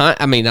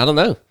don't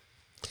know.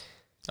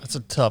 That's a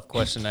tough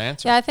question to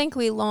answer. Yeah, I think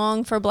we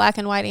long for black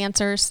and white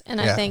answers,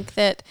 and Yeah. I think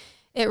that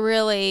it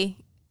really,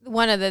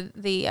 one of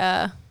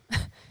the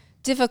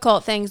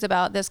difficult things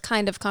about this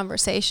kind of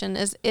conversation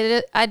is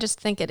I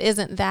just think it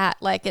isn't that.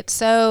 Like, it's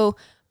so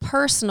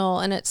personal,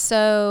 and it's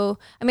so,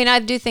 I mean, I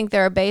do think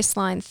there are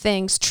baseline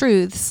things,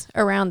 truths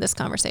around this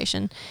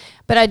conversation,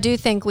 But I do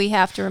think we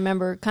have to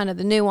remember kind of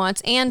the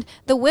nuance and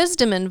the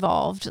wisdom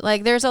involved.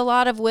 Like there's a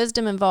lot of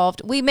wisdom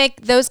involved. We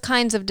make those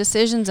kinds of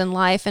decisions in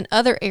life and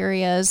other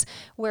areas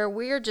where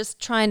we're just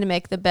trying to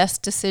make the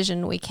best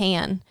decision we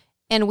can.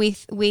 And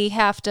we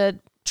have to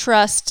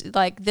trust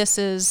like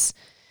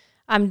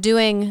I'm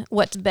doing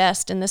what's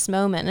best in this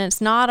moment, and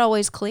it's not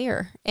always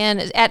clear.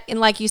 And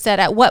like you said,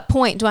 at what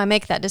point do I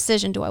make that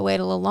decision? Do I wait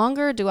a little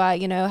longer? Do I,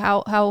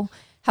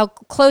 how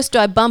close do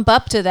I bump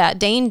up to that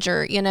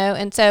danger?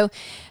 And so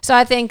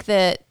I think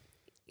that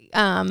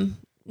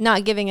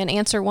not giving an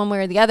answer one way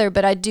or the other,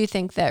 but I do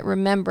think that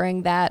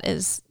remembering that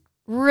is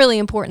really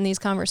important in these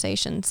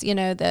conversations.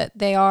 That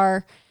they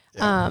are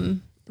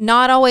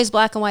not always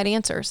black and white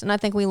answers, and I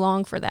think we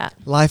long for that.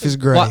 Life is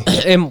gray.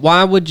 And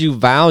why would you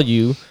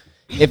value?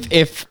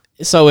 If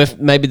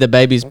maybe the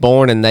baby's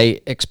born and they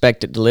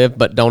expect it to live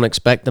but don't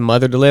expect the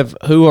mother to live,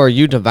 who are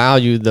you to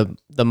value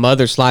the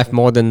mother's life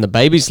more than the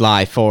baby's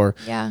life? Or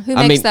who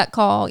makes that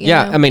call?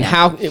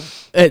 How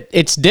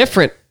it's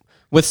different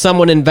with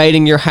someone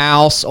invading your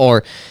house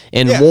or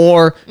in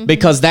war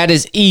because that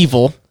is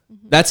evil.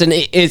 That's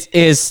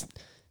is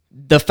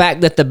the fact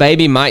that the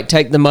baby might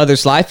take the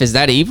mother's life, is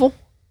that evil?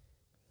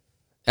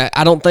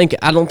 I don't think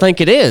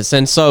it is,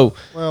 and so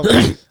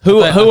who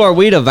are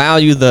we to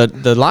value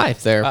the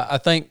life there? I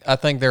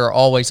think there are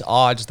always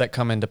odds that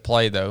come into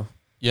play, though.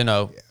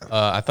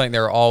 I think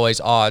there are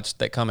always odds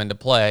that come into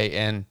play,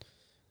 and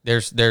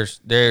there's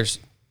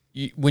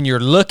when you're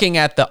looking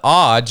at the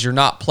odds, you're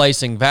not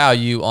placing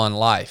value on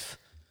life.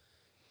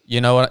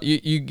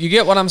 You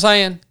get what I'm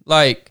saying?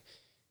 Like,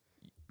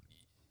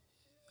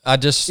 I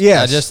just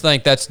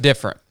think that's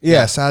different.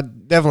 Yes, I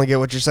definitely get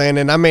what you're saying.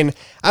 And I mean,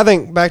 I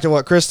think back to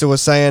what Krista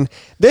was saying,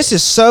 this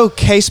is so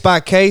case by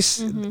case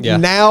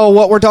now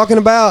what we're talking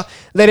about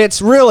that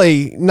it's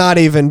really not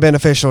even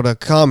beneficial to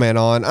comment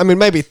on. I mean,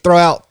 maybe throw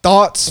out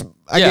thoughts,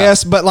 I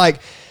guess, but like,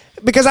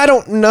 because I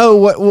don't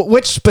know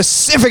which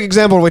specific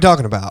example are we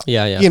talking about.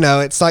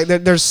 Yeah. It's like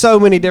there's so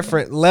many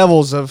different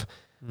levels of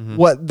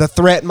what the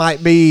threat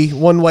might be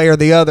one way or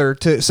the other.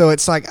 So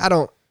it's like, I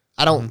don't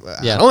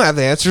have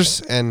the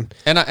answers, and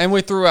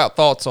we threw out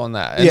thoughts on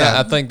that. And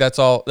I think that's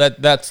all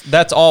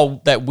that's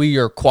all that we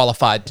are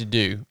qualified to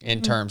do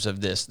in terms of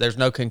this. There's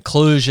no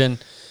conclusion.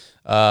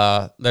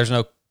 There's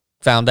no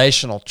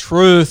foundational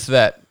truth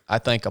that I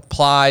think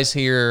applies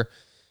here.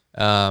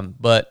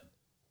 But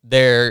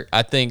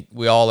I think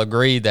we all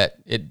agree that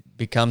it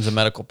becomes a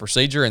medical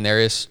procedure, and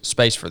there is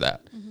space for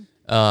that.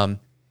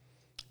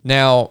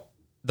 Now,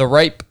 the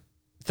rape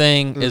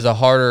thing is a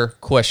harder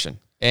question.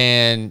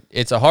 And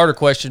it's a harder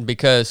question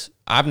because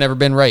I've never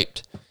been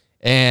raped,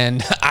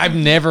 and I've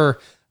never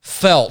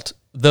felt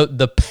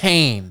the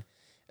pain,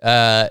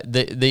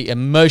 the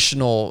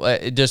emotional,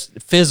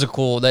 just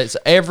physical. That's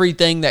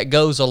everything that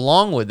goes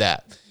along with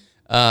that.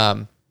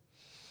 And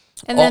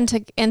then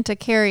to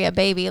carry a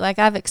baby, like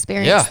I've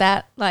experienced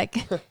that,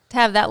 like to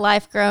have that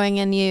life growing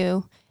in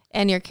you,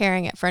 and you're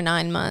carrying it for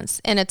 9 months,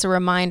 and it's a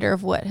reminder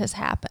of what has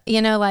happened.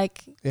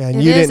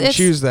 And you didn't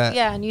choose that.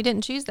 Yeah, and you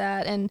didn't choose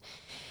that, and.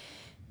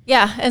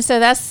 Yeah, and so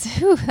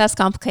that's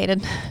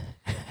complicated.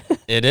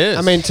 It is.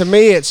 I mean, to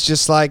me, it's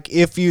just like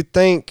if you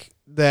think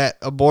that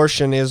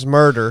abortion is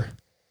murder,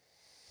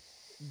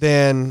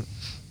 then,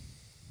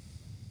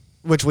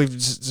 which we've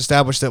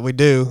established that we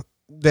do,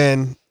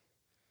 then,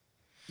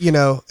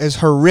 as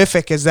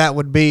horrific as that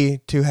would be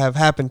to have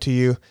happened to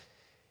you,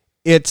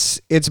 it's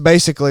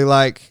basically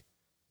like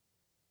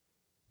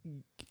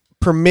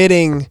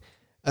permitting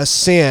a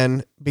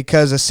sin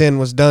because a sin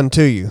was done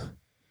to you,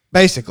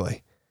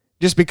 basically.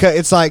 Just because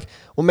it's like,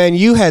 well, man,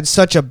 you had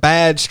such a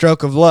bad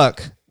stroke of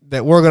luck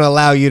that we're going to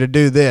allow you to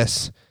do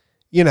this,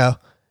 and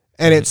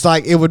it's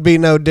like, it would be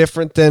no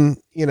different than,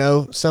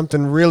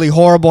 something really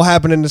horrible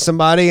happening to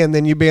somebody. And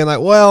then you being like,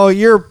 well,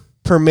 you're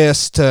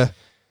permissed to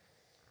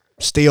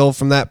steal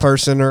from that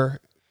person or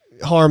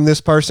harm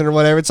this person or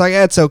whatever. It's like,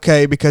 it's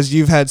okay because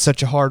you've had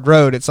such a hard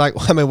road. It's like,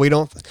 I mean, we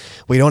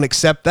don't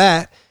accept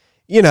that,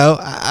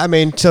 I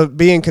mean, to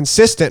be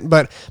inconsistent,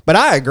 but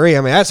I agree.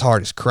 I mean, that's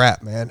hard as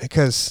crap, man,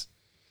 because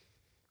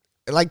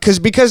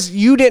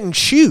you didn't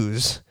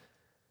choose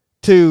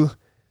to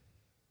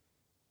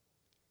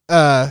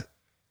get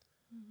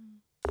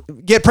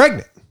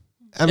pregnant.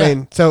 I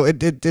mean, so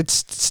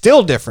it's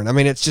still different. I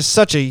mean, it's just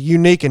such a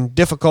unique and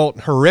difficult,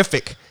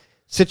 horrific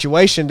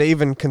situation to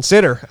even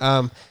consider.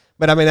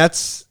 But I mean,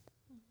 that's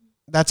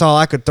all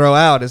I could throw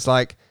out is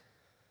like,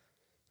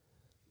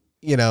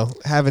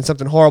 having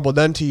something horrible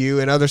done to you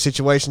in other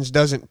situations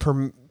doesn't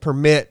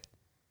permit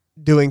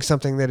doing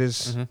something that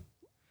is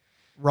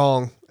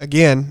wrong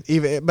again,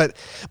 but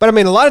I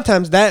mean, a lot of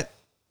times that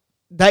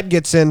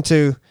gets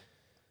into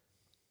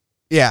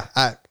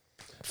I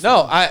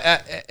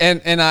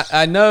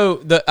know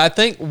that I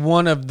think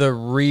one of the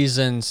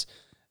reasons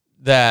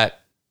that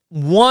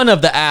one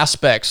of the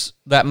aspects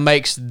that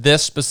makes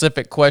this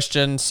specific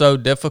question so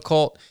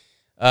difficult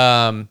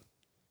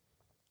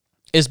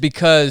is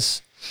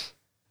because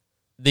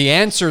the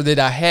answer that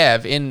I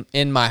have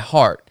in my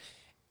heart,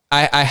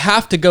 I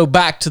have to go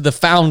back to the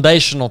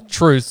foundational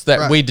truths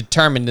that we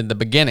determined in the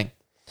beginning.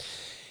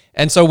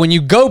 And so when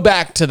you go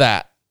back to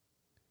that,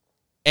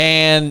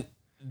 and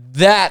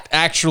that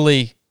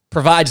actually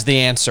provides the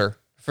answer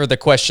for the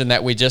question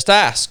that we just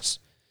asked.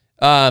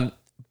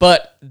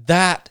 But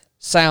that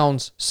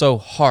sounds so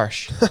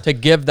harsh to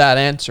give that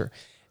answer.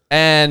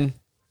 And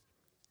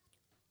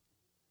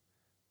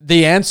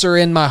the answer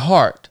in my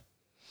heart,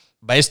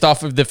 based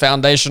off of the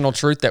foundational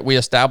truth that we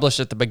established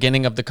at the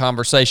beginning of the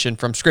conversation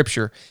from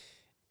Scripture,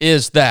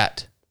 is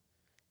that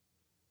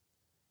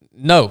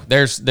no,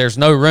 there's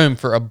no room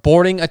for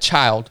aborting a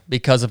child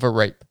because of a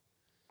rape.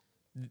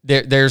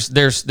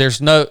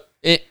 There's no,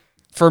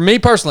 for me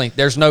personally,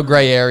 there's no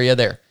gray area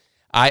there.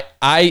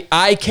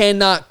 I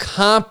cannot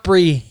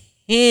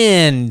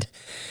comprehend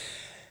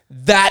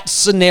that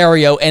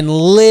scenario and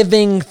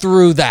living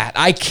through that.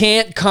 I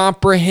can't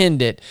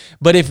comprehend it.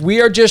 But if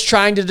we are just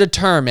trying to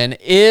determine,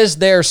 is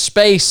there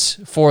space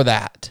for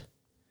that?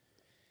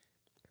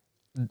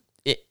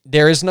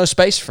 There is no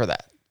space for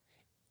that.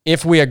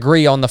 If we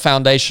agree on the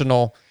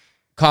foundational,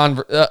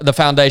 the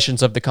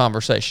foundations of the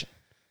conversation.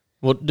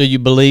 Well, do you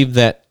believe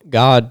that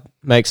God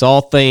makes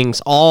all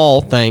things?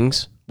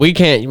 We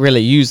can't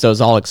really use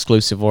those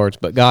all-exclusive words,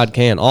 but God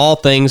can. All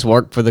things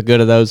work for the good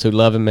of those who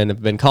love him and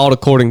have been called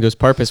according to his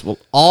purpose. Well,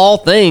 all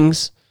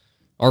things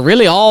are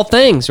really all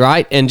things,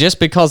 right? And just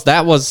because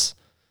that was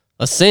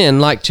a sin,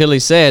 like Chili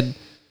said,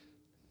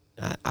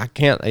 I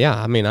can't,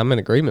 I'm in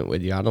agreement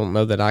with you. I don't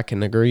know that I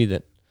can agree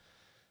that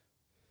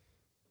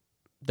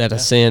a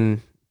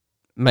sin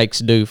makes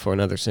due for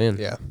another sin.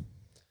 Yeah.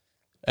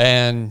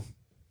 And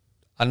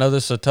I know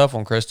this is a tough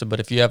one, Krista, but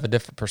if you have a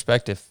different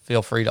perspective,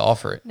 feel free to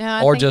offer it.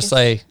 No, or just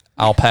say,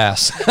 I'll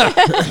pass.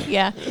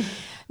 Yeah.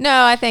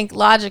 No, I think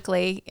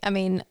logically,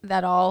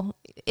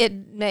 it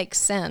makes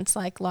sense,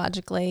 like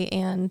logically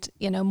and,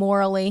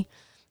 morally.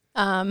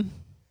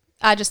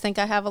 I just think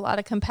I have a lot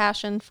of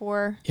compassion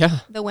for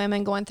the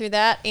women going through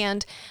that.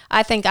 And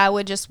I think I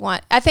would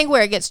I think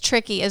where it gets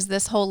tricky is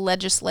this whole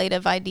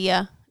legislative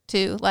idea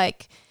too,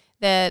 like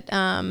that,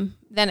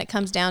 then it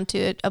comes down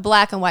to a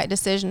black and white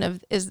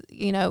decision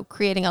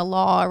creating a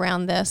law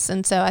around this.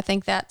 And so I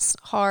think that's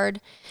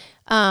hard,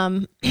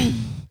 and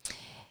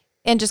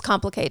just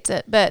complicates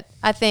it. But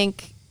I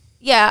think,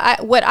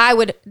 what I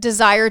would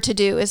desire to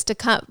do is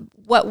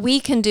what we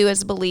can do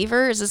as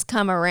believers is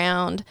come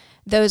around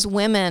those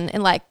women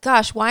and like,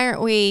 gosh, why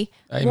aren't we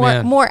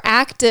more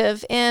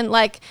active? And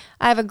like,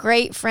 I have a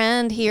great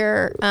friend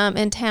here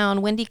in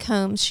town, Wendy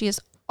Combs. She is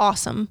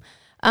awesome.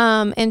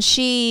 And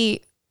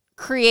she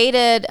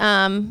created,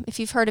 if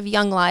you've heard of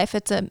Young Life,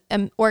 it's an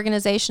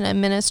organization, a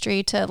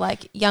ministry to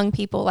like young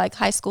people, like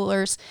high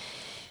schoolers.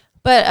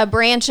 But a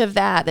branch of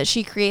that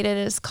she created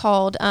is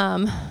called,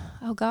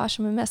 oh gosh,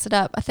 I'm gonna mess it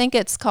up. I think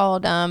it's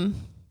called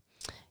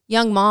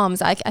Young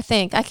Moms. I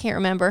think, I can't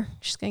remember.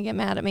 She's gonna get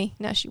mad at me.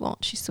 No, she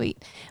won't. She's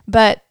sweet.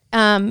 But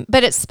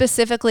it's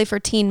specifically for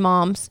teen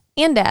moms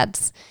and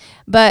dads.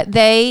 But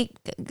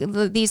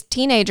these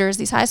teenagers,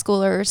 these high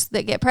schoolers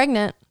that get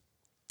pregnant,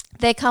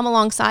 they come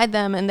alongside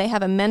them and they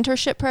have a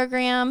mentorship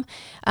program.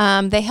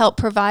 They help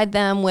provide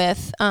them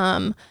with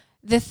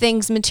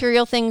the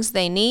material things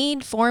they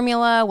need,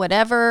 formula,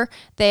 whatever.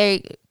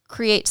 They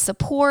create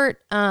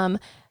support.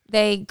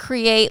 They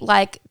create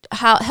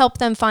help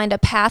them find a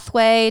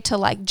pathway to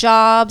like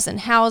jobs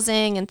and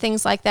housing and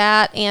things like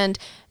that, and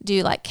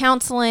do like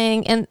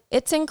counseling, and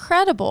it's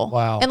incredible.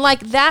 Wow. And like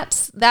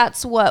that's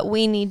what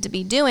we need to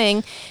be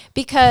doing,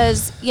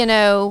 because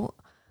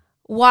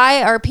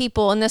why are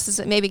people, and this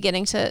is maybe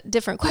getting to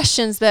different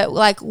questions, but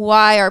like,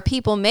 why are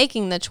people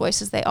making the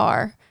choices they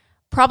are?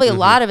 Probably a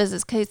lot of it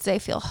is because they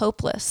feel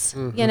hopeless,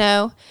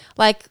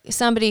 like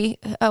somebody,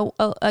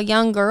 a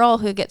young girl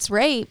who gets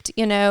raped,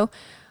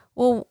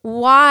 well,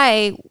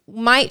 why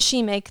might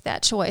she make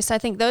that choice? I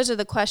think those are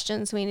the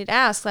questions we need to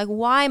ask. Like,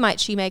 why might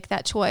she make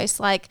that choice?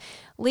 Like,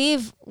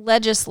 leave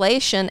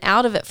legislation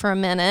out of it for a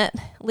minute,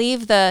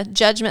 leave the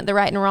judgment, the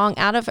right and wrong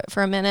out of it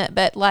for a minute,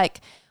 but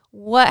like,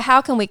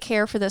 how can we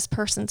care for this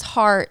person's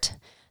heart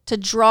to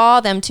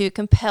draw them to,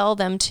 compel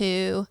them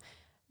to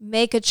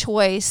make a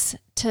choice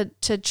to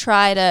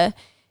try to,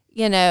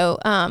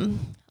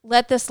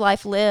 let this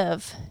life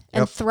live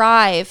and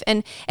thrive,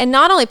 and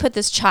not only put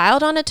this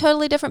child on a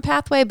totally different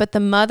pathway, but the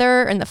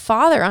mother and the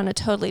father on a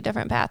totally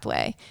different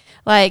pathway.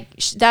 Like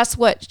that's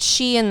what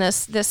she and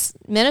this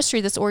ministry,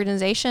 this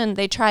organization,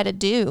 they try to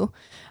do.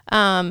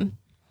 The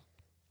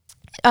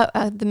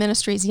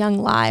ministry is Young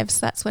Lives.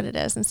 That's what it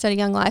is. Instead of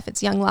Young Life,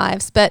 it's Young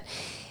Lives. But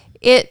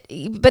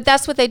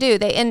that's what they do.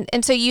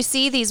 And so you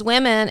see these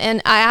women,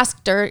 and I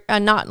asked her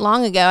not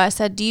long ago, I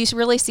said, do you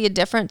really see a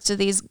difference? Do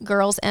these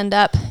girls end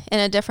up in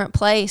a different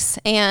place?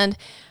 And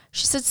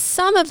she said,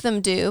 some of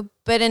them do,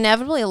 but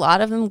inevitably a lot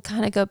of them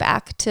kind of go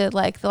back to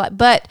like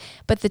but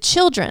the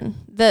children,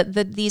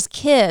 these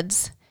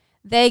kids,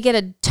 they get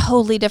a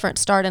totally different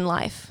start in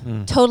life,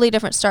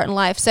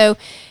 So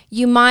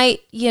you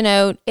might,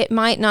 it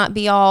might not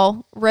be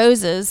all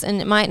roses,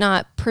 and it might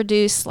not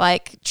produce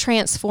like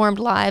transformed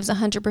lives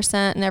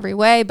 100% in every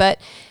way, but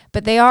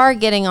they are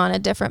getting on a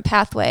different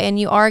pathway, and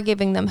you are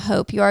giving them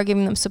hope. You are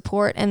giving them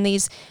support. And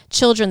these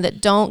children that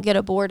don't get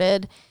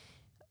aborted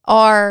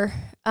are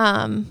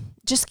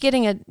just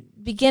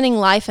beginning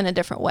life in a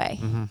different way.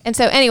 And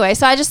so anyway,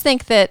 so I just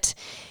think that,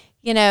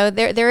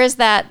 there is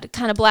that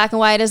kind of black and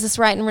white. Is this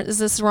right and is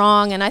this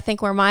wrong? And I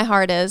think where my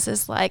heart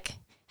is like,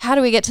 how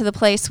do we get to the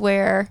place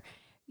where,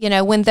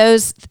 when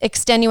those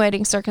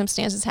extenuating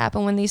circumstances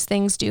happen, when these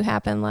things do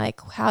happen, like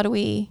how do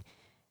we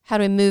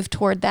move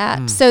toward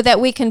that so that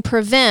we can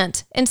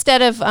prevent,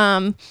 instead of,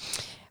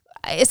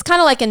 it's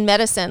kind of like in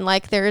medicine,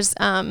 like there's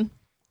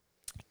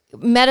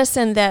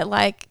medicine that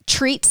like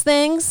treats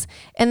things,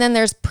 and then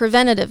there's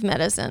preventative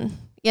medicine,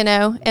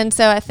 and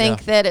so I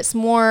think that it's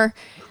more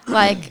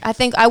like,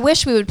 I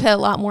wish we would put a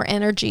lot more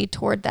energy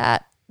toward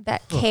that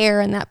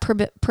care and that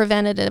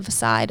preventative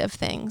side of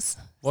things.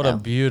 What a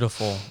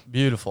beautiful,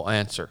 beautiful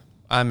answer.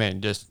 I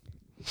mean, just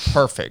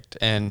perfect.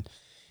 And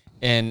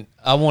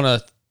I want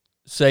to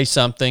say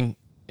something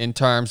in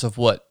terms of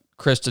what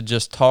Krista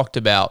just talked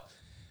about.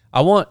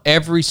 I want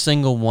every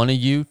single one of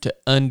you to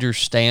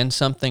understand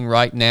something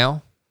right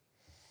now.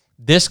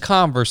 This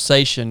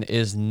conversation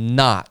is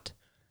not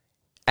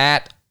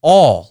at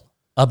all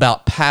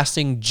about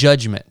passing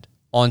judgment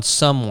on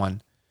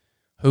someone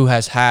who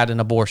has had an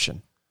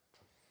abortion.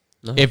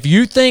 No. If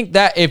you think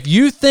that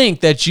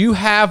you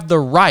have the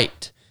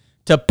right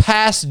to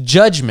pass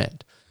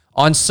judgment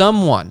on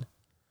someone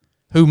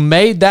who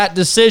made that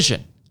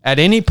decision at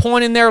any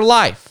point in their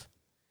life,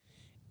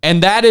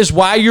 and that is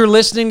why you're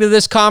listening to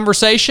this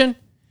conversation,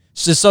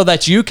 so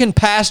that you can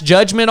pass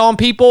judgment on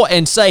people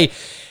and say,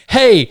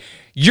 hey,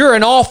 you're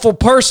an awful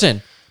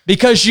person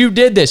because you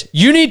did this,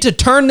 you need to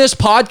turn this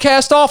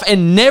podcast off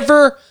and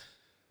never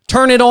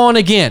turn it on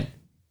again.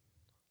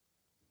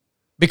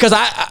 Because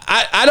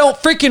I don't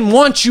freaking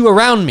want you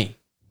around me.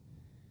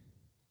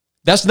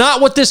 That's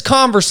not what this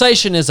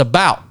conversation is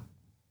about.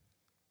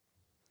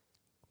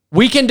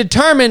 We can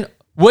determine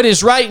what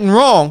is right and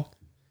wrong,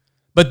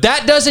 but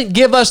that doesn't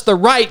give us the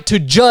right to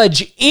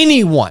judge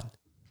anyone.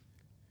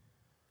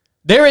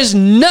 There is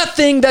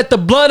nothing that the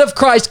blood of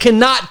Christ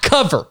cannot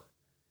cover.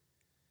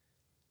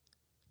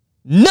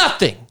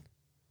 Nothing.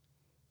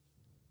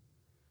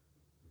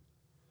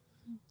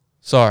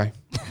 Sorry.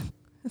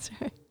 That's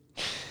right.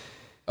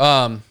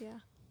 Well,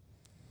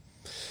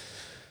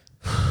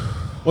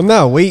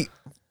 no,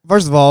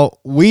 first of all,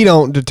 we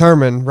don't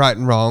determine right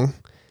and wrong,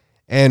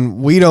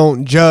 and we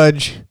don't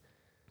judge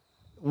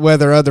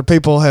whether other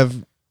people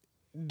have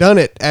done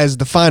it as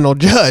the final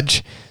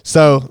judge.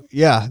 So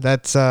yeah,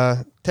 that's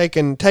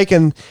taking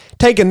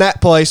that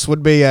place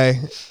would be a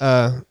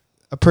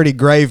pretty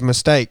grave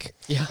mistake.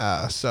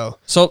 Yeah. So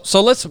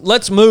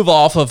let's move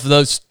off of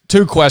those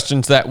two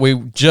questions that we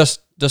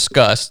just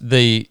discussed,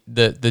 the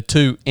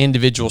two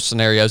individual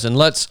scenarios, and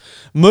let's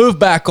move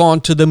back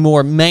on to the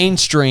more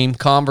mainstream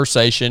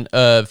conversation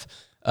of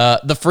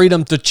the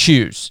freedom to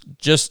choose.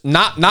 Just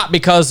not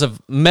because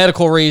of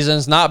medical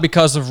reasons, not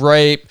because of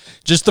rape,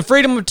 just the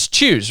freedom to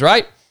choose,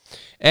 right?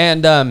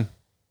 And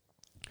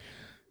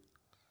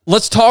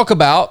let's talk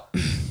about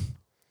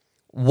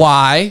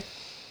why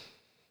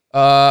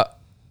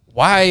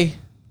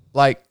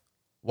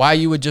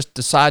you would just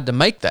decide to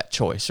make that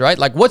choice, right?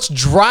 Like what's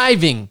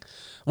driving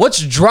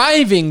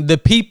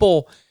the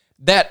people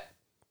that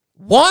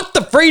want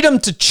the freedom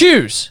to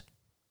choose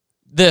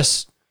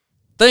this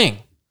thing?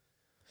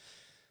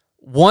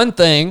 One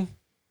thing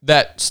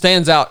that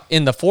stands out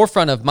in the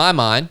forefront of my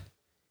mind,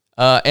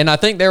 and I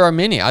think there are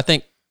many, I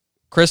think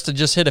Krista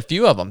just hit a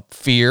few of them: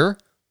 fear,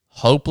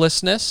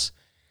 hopelessness.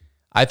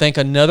 I think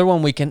another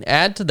one we can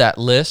add to that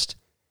list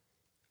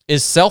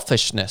is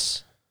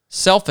selfishness.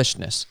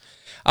 Selfishness.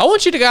 I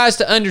want you guys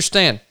to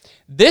understand,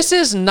 this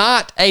is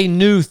not a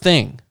new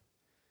thing.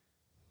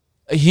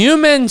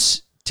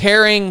 Humans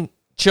tearing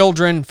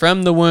children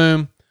from the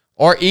womb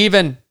or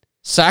even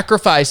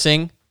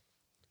sacrificing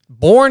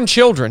born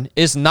children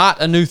is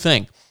not a new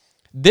thing.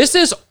 This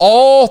is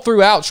all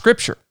throughout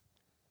Scripture.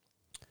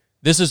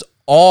 This is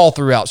all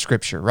throughout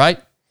Scripture,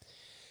 right?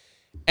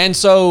 And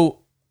so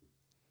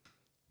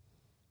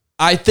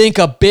I think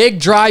a big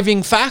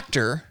driving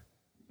factor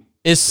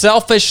is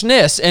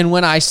selfishness. And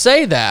when I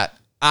say that,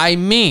 I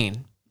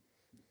mean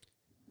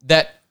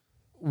that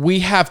we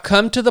have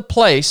come to the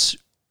place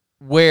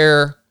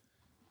where,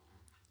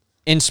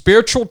 in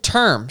spiritual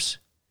terms,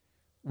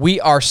 we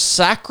are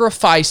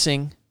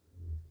sacrificing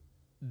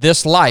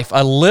this life,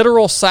 a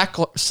literal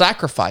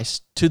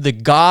sacrifice to the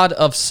God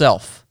of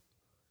self.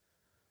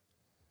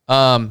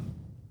 Now,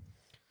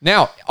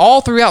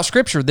 all throughout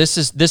Scripture, this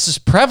is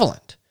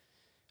prevalent.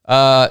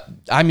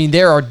 I mean,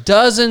 there are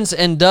dozens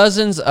and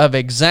dozens of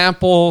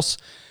examples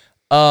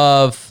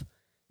of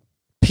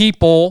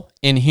people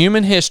in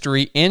human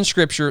history in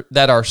Scripture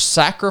that are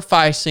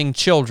sacrificing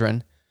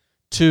children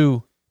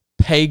to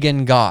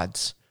pagan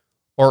gods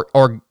or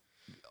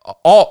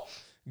all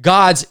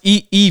God's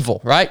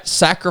evil, right?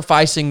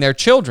 Sacrificing their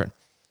children.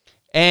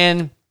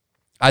 And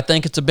I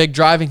think it's a big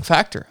driving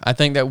factor. I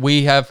think that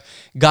we have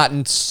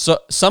gotten,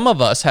 some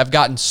of us have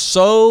gotten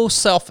so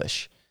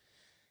selfish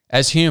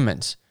as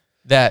humans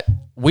that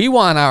we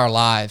want our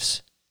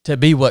lives to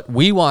be what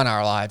we want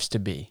our lives to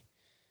be.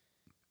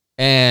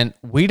 And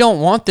we don't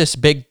want this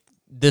big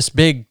this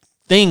big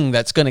thing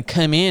that's going to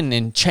come in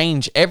and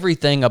change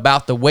everything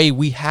about the way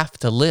we have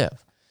to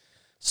live.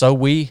 So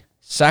we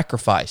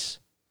sacrifice,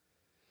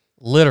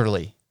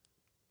 literally,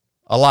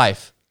 a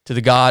life to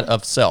the God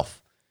of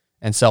self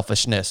and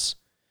selfishness.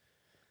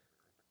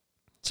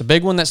 It's a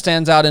big one that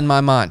stands out in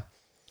my mind.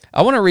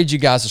 I want to read you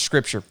guys a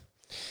scripture.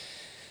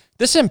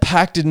 This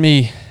impacted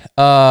me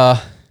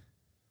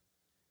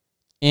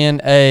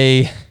in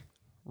a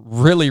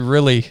really,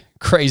 really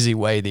crazy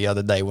way the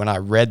other day when I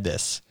read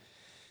this.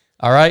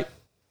 All right?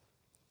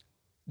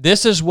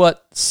 This is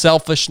what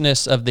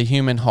selfishness of the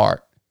human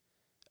heart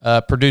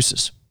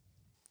produces.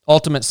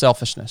 Ultimate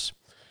selfishness.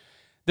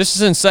 This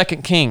is in 2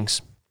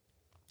 Kings.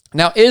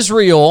 Now,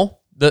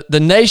 Israel, the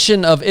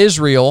nation of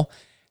Israel,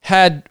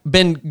 had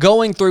been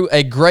going through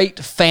a great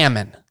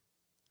famine,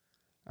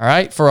 all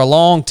right, for a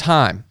long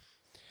time.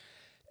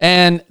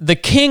 And the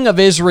king of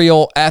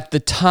Israel at the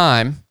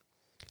time,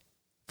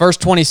 verse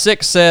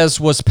 26 says,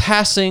 was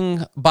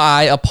passing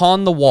by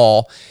upon the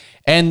wall,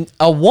 and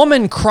a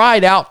woman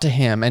cried out to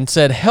him and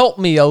said, "Help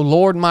me, O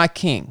Lord, my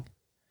king."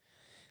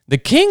 The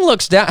king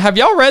looks down. Have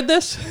y'all read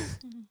this?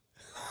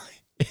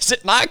 Is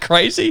it not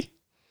crazy?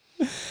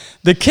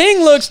 The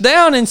king looks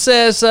down and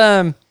says,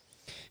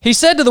 he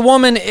said to the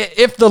woman,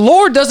 "If the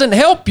Lord doesn't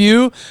help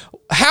you,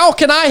 how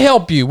can I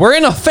help you? We're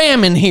in a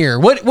famine here.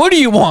 What do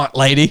you want,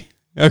 lady?"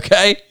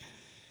 Okay.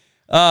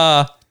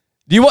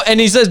 And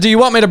he says, "Do you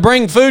want me to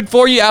bring food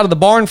for you out of the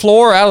barn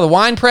floor, out of the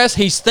wine press?"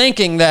 He's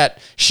thinking that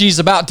she's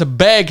about to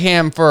beg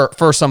him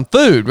for some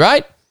food,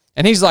 right?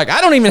 And he's like,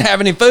 "I don't even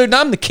have any food, and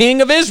I'm the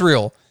king of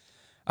Israel."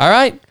 All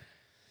right.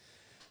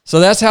 So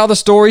that's how the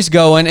story's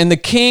going. And the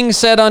king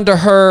said unto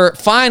her,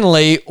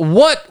 finally,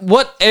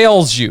 what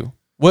ails you?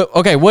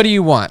 What do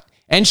you want?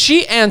 And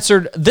she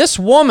answered, "This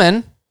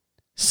woman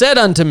said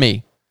unto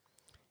me,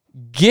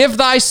 give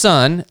thy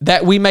son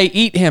that we may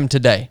eat him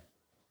today,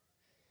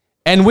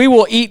 and we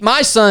will eat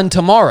my son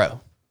tomorrow."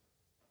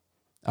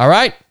 All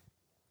right?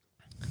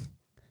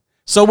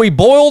 So we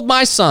boiled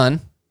my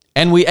son,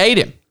 and we ate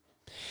him.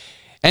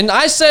 And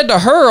I said to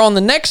her on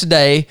the next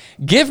day,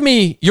 "Give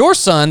me your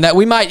son that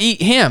we might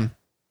eat him."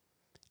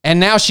 And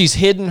now she's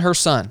hidden her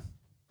son.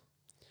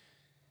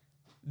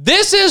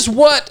 This is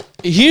what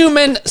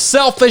human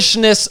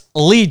selfishness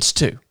leads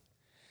to.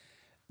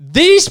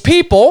 These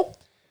people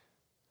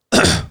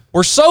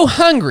were so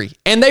hungry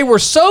and they were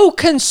so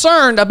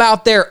concerned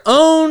about their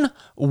own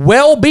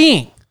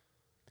well-being,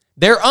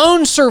 their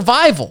own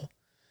survival,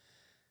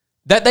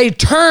 that they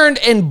turned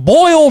and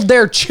boiled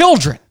their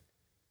children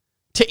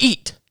to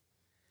eat.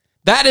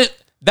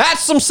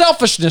 That's some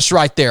selfishness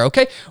right there,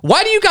 okay?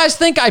 Why do you guys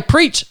think I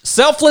preach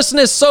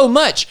selflessness so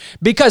much?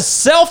 Because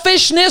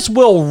selfishness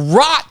will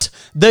rot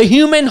the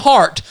human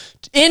heart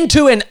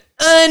into an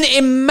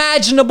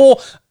unimaginable,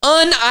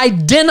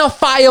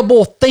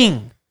 unidentifiable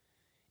thing.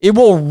 It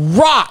will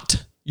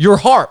rot your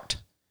heart.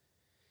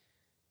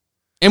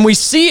 And we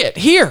see it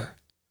here.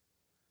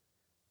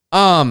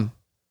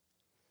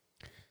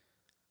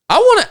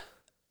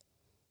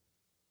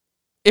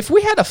 If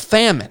we had a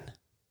famine,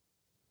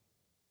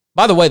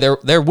 by the way,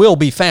 there will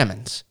be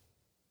famines.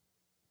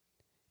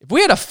 If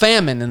we had a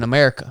famine in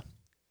America,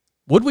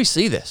 would we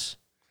see this?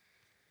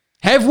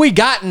 Have we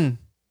gotten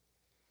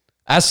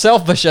as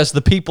selfish as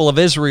the people of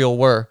Israel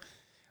were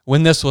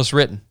when this was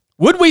written?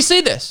 Would we see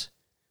this?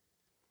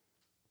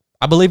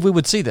 I believe we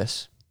would see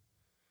this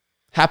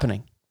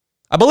happening.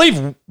 I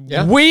believe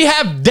we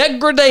have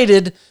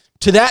degraded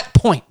to that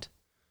point,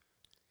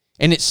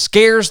 and it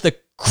scares the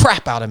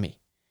crap out of me.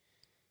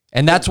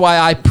 And that's why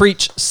I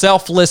preach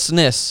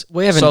selflessness.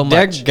 We haven't so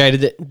much.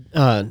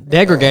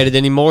 degraded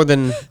any more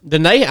than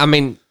they. I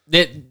mean,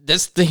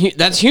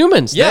 that's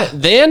humans. Yeah.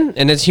 Then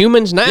and it's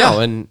humans now.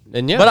 Yeah. And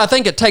But I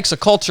think it takes a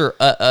culture.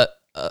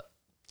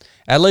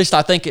 At least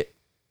I think it.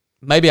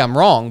 Maybe I'm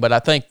wrong, but I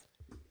think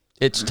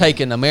it's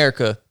taken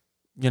America,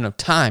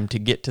 time to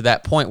get to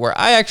that point where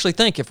I actually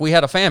think if we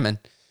had a famine,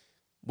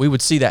 we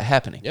would see that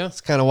happening. Yeah,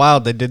 It's kind of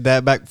wild. They did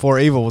that back before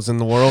evil was in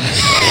the world.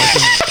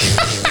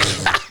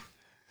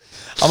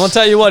 I'm gonna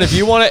tell you what. If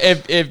you want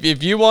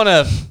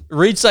to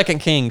read 2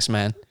 Kings,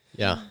 man.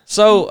 yeah.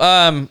 So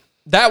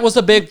that was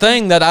a big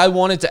thing that I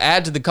wanted to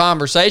add to the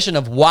conversation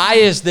of why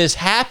is this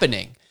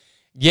happening?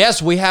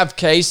 Yes, we have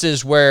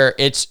cases where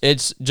it's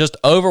just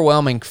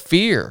overwhelming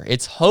fear,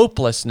 it's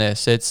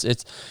hopelessness,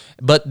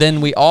 but then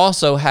we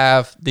also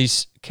have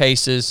these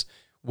cases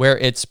where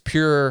it's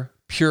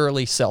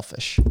purely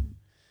selfish.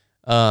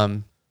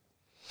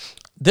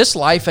 This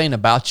life ain't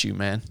about you,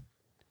 man.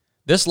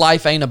 This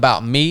life ain't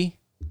about me.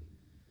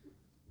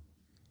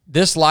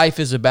 This life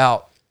is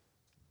about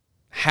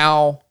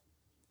how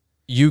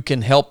you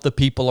can help the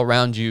people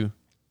around you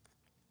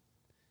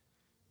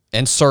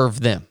and serve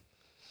them.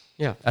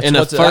 Yeah. That's In a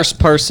what's- first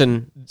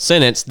person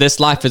sentence, this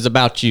life is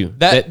about you.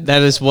 That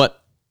is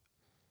what.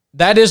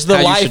 That is the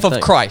How you life should of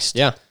think. Christ.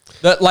 Yeah.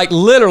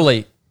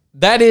 Literally,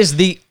 that is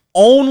the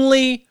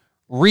only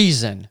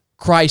reason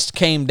Christ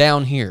came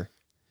down here.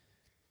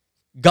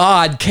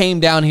 God came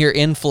down here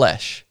in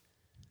flesh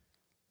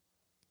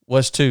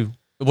was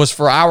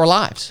for our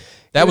lives.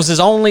 That was his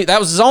only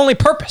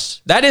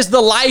purpose. That is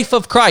the life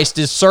of Christ,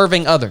 is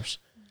serving others.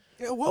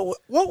 What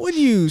would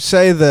you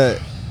say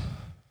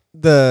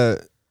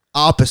the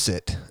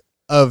opposite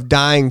of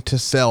dying to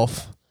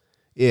self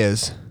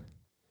is?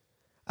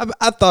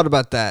 I thought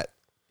about that.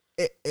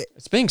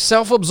 It's being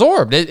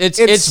self-absorbed.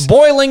 It's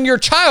boiling your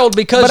child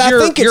because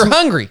you're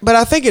hungry. But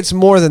I think it's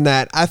more than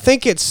that. I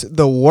think it's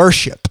the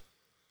worship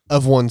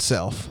of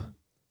oneself,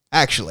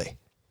 actually.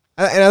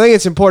 And I think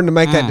it's important to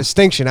make that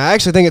distinction. I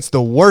actually think it's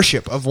the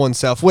worship of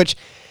oneself, which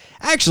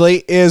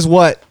actually is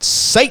what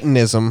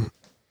Satanism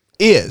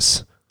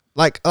is.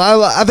 Like,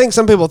 I think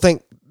some people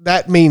think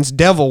that means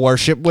devil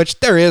worship, which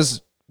there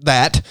is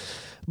that.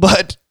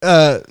 But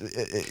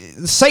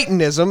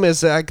Satanism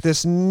is like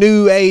this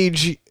new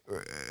age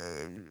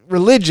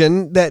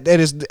religion that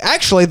is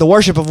actually the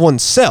worship of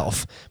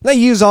oneself. They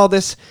use all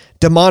this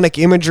demonic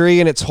imagery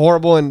and it's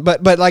horrible,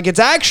 but like it's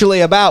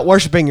actually about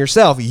worshiping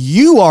yourself.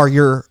 You are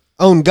your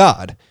own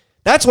God.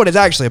 That's what it's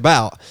actually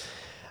about.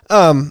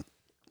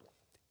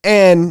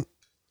 And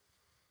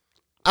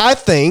I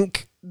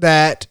think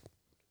that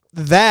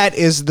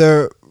is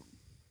the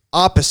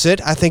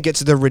opposite. I think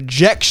it's the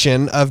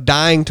rejection of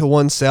dying to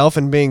oneself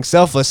and being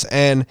selfless,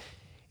 and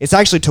it's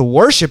actually to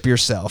worship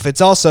yourself.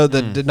 It's also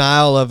the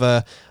denial of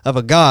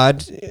a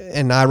God,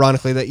 and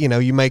ironically that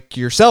you make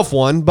yourself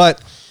one.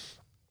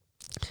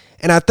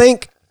 And I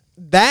think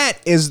that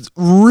is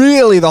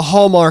really the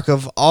hallmark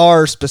of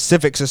our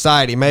specific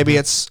society. Maybe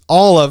it's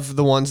all of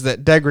the ones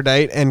that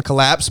degrade and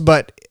collapse,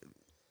 but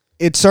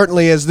it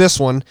certainly is this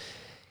one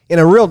in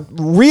a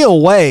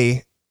real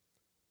way.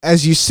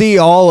 As you see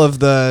all of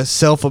the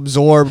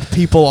self-absorbed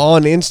people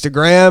on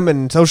Instagram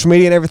and social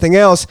media and everything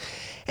else.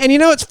 And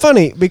it's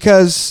funny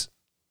because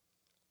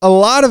a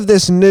lot of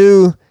this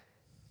new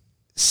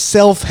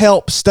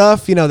self-help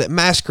stuff, that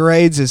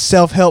masquerades as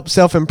self-help,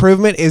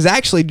 self-improvement is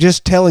actually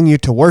just telling you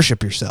to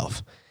worship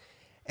yourself.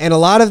 And a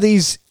lot of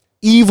these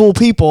evil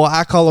people,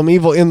 I call them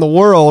evil in the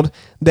world,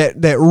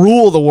 that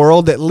rule the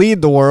world, that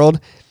lead the world,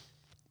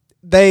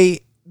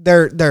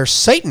 they're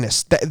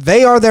Satanists.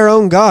 They are their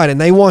own God,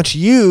 and they want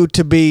you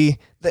to be.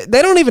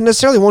 They don't even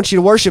necessarily want you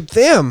to worship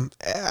them.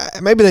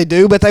 Maybe they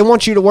do, but they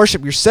want you to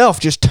worship yourself.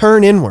 Just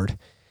turn inward,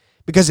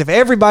 because if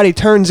everybody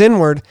turns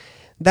inward,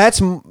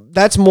 that's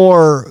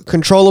more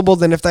controllable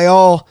than if they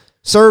all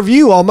serve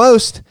you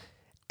almost.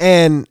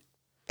 And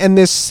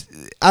this,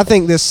 I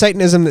think, this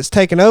Satanism that's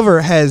taken over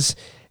has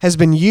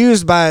been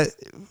used by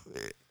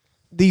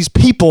these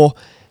people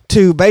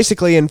to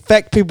basically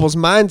infect people's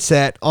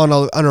mindset on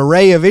an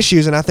array of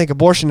issues, and I think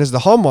abortion is the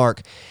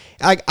hallmark.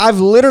 I've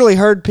literally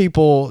heard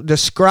people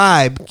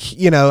describe,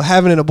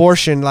 having an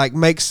abortion like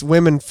makes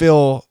women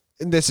feel.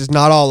 This is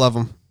not all of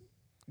them.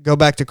 Go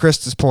back to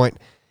Krista's point.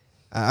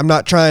 I'm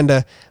not trying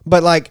to,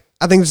 but like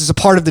I think this is a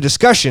part of the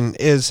discussion.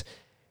 Is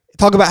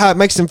talk about how it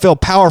makes them feel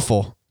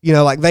powerful.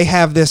 Like they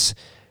have this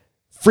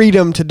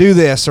freedom to do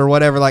this or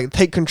whatever, like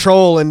take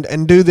control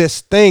and do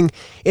this thing.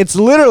 It's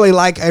literally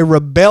like a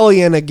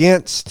rebellion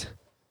against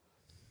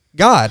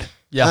God.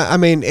 Yeah. I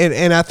mean,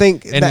 and I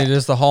think it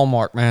is the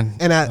hallmark, man.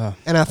 And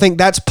I think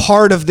that's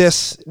part of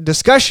this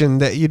discussion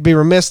that you'd be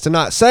remiss to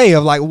not say,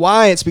 of like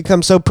why it's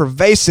become so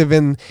pervasive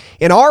in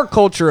our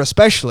culture,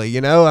 especially,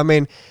 I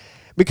mean,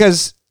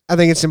 because I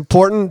think it's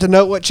important to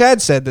note what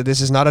Chad said, that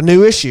this is not a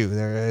new issue.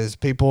 There is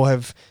people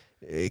have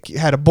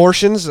had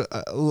abortions.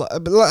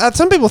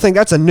 Some people think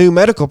that's a new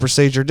medical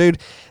procedure, dude.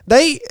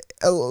 They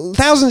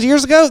thousands of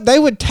years ago,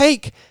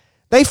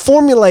 they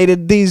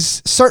formulated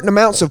these certain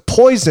amounts of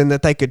poison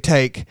that they could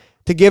take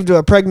to give to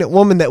a pregnant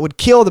woman that would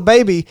kill the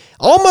baby,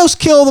 almost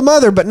kill the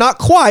mother, but not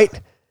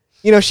quite.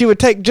 She would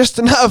take just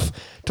enough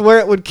to where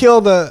it would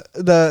kill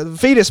the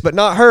fetus, but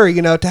not her,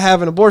 to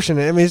have an abortion.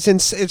 I mean,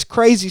 it's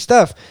crazy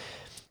stuff.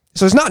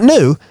 So it's not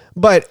new,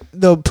 but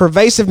the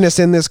pervasiveness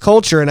in this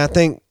culture, and I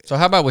think. So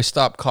how about we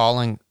stop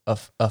calling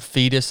a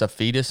fetus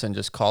and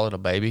just call it a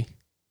baby?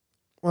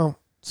 Well,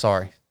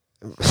 sorry.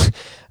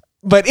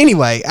 But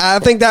anyway, I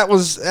think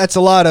that's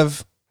a lot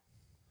of,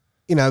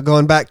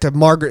 going back to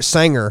Margaret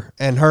Sanger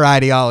and her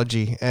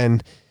ideology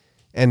and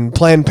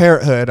Planned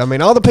Parenthood. I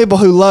mean, all the people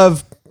who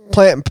love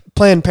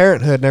Planned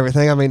Parenthood and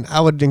everything, I mean,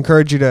 I would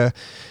encourage you to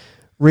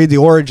read the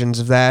origins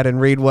of that and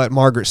read what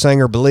Margaret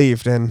Sanger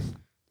believed, and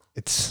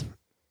it's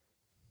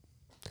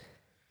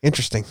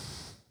interesting.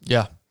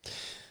 Yeah.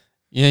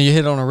 You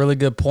hit on a really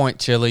good point,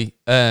 Chili.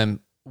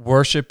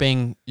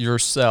 Worshiping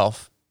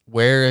yourself.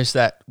 Where is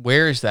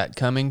that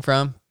coming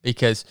from?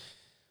 Because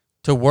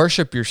to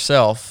worship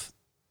yourself,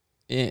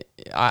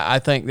 I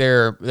think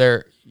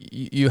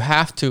you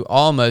have to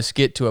almost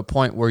get to a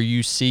point where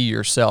you see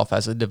yourself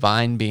as a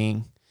divine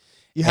being.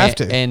 You have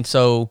to. And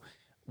so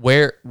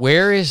where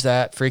is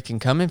that freaking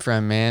coming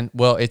from, man?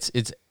 Well,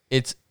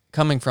 it's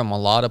coming from a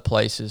lot of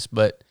places,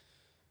 but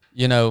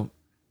a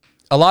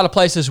lot of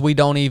places we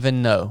don't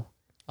even know.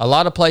 A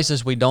lot of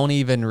places we don't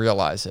even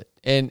realize it.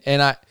 And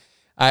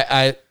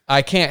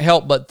I can't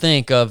help but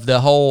think of the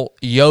whole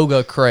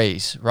yoga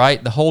craze,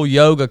 right? The whole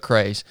yoga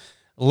craze.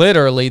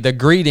 Literally, the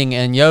greeting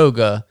in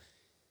yoga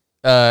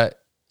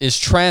is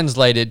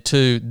translated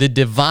to the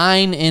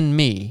divine in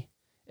me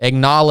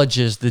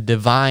acknowledges the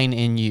divine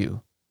in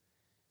you.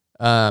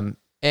 And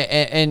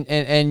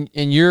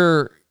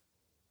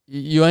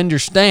you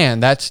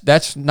understand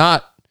that's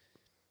not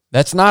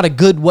a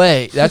good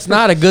way. That's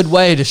not a good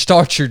way to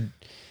start your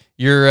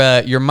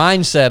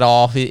mindset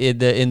off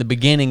in the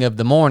beginning of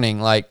the morning.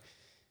 Like,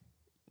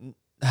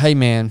 hey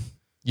man,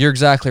 you're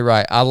exactly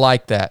right. I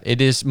like that.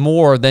 It is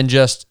more than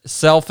just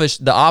selfish.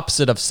 The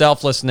opposite of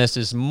selflessness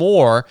is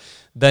more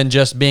than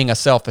just being a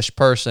selfish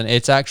person.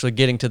 It's actually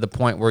getting to the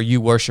point where you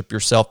worship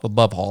yourself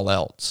above all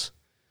else.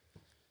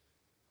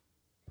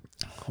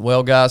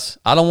 Well, guys,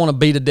 I don't want to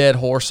beat a dead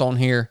horse on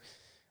here.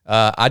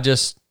 I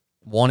just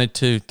wanted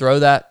to throw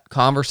that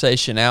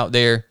conversation out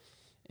there,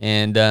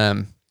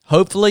 and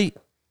hopefully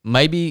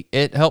maybe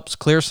it helps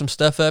clear some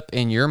stuff up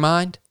in your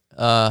mind.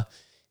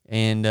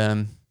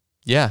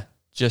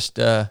 Just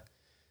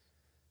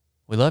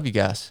we love you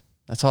guys.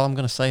 That's all I'm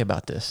going to say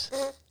about this.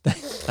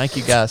 Thank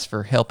you guys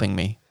for helping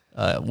me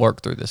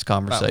work through this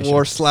conversation.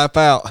 War slap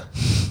out.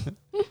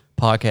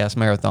 Podcast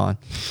marathon.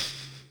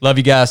 Love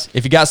you guys.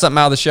 If you got something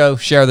out of the show,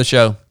 share the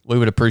show. We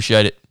would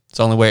appreciate it. It's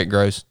the only way it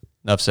grows.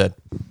 Enough said.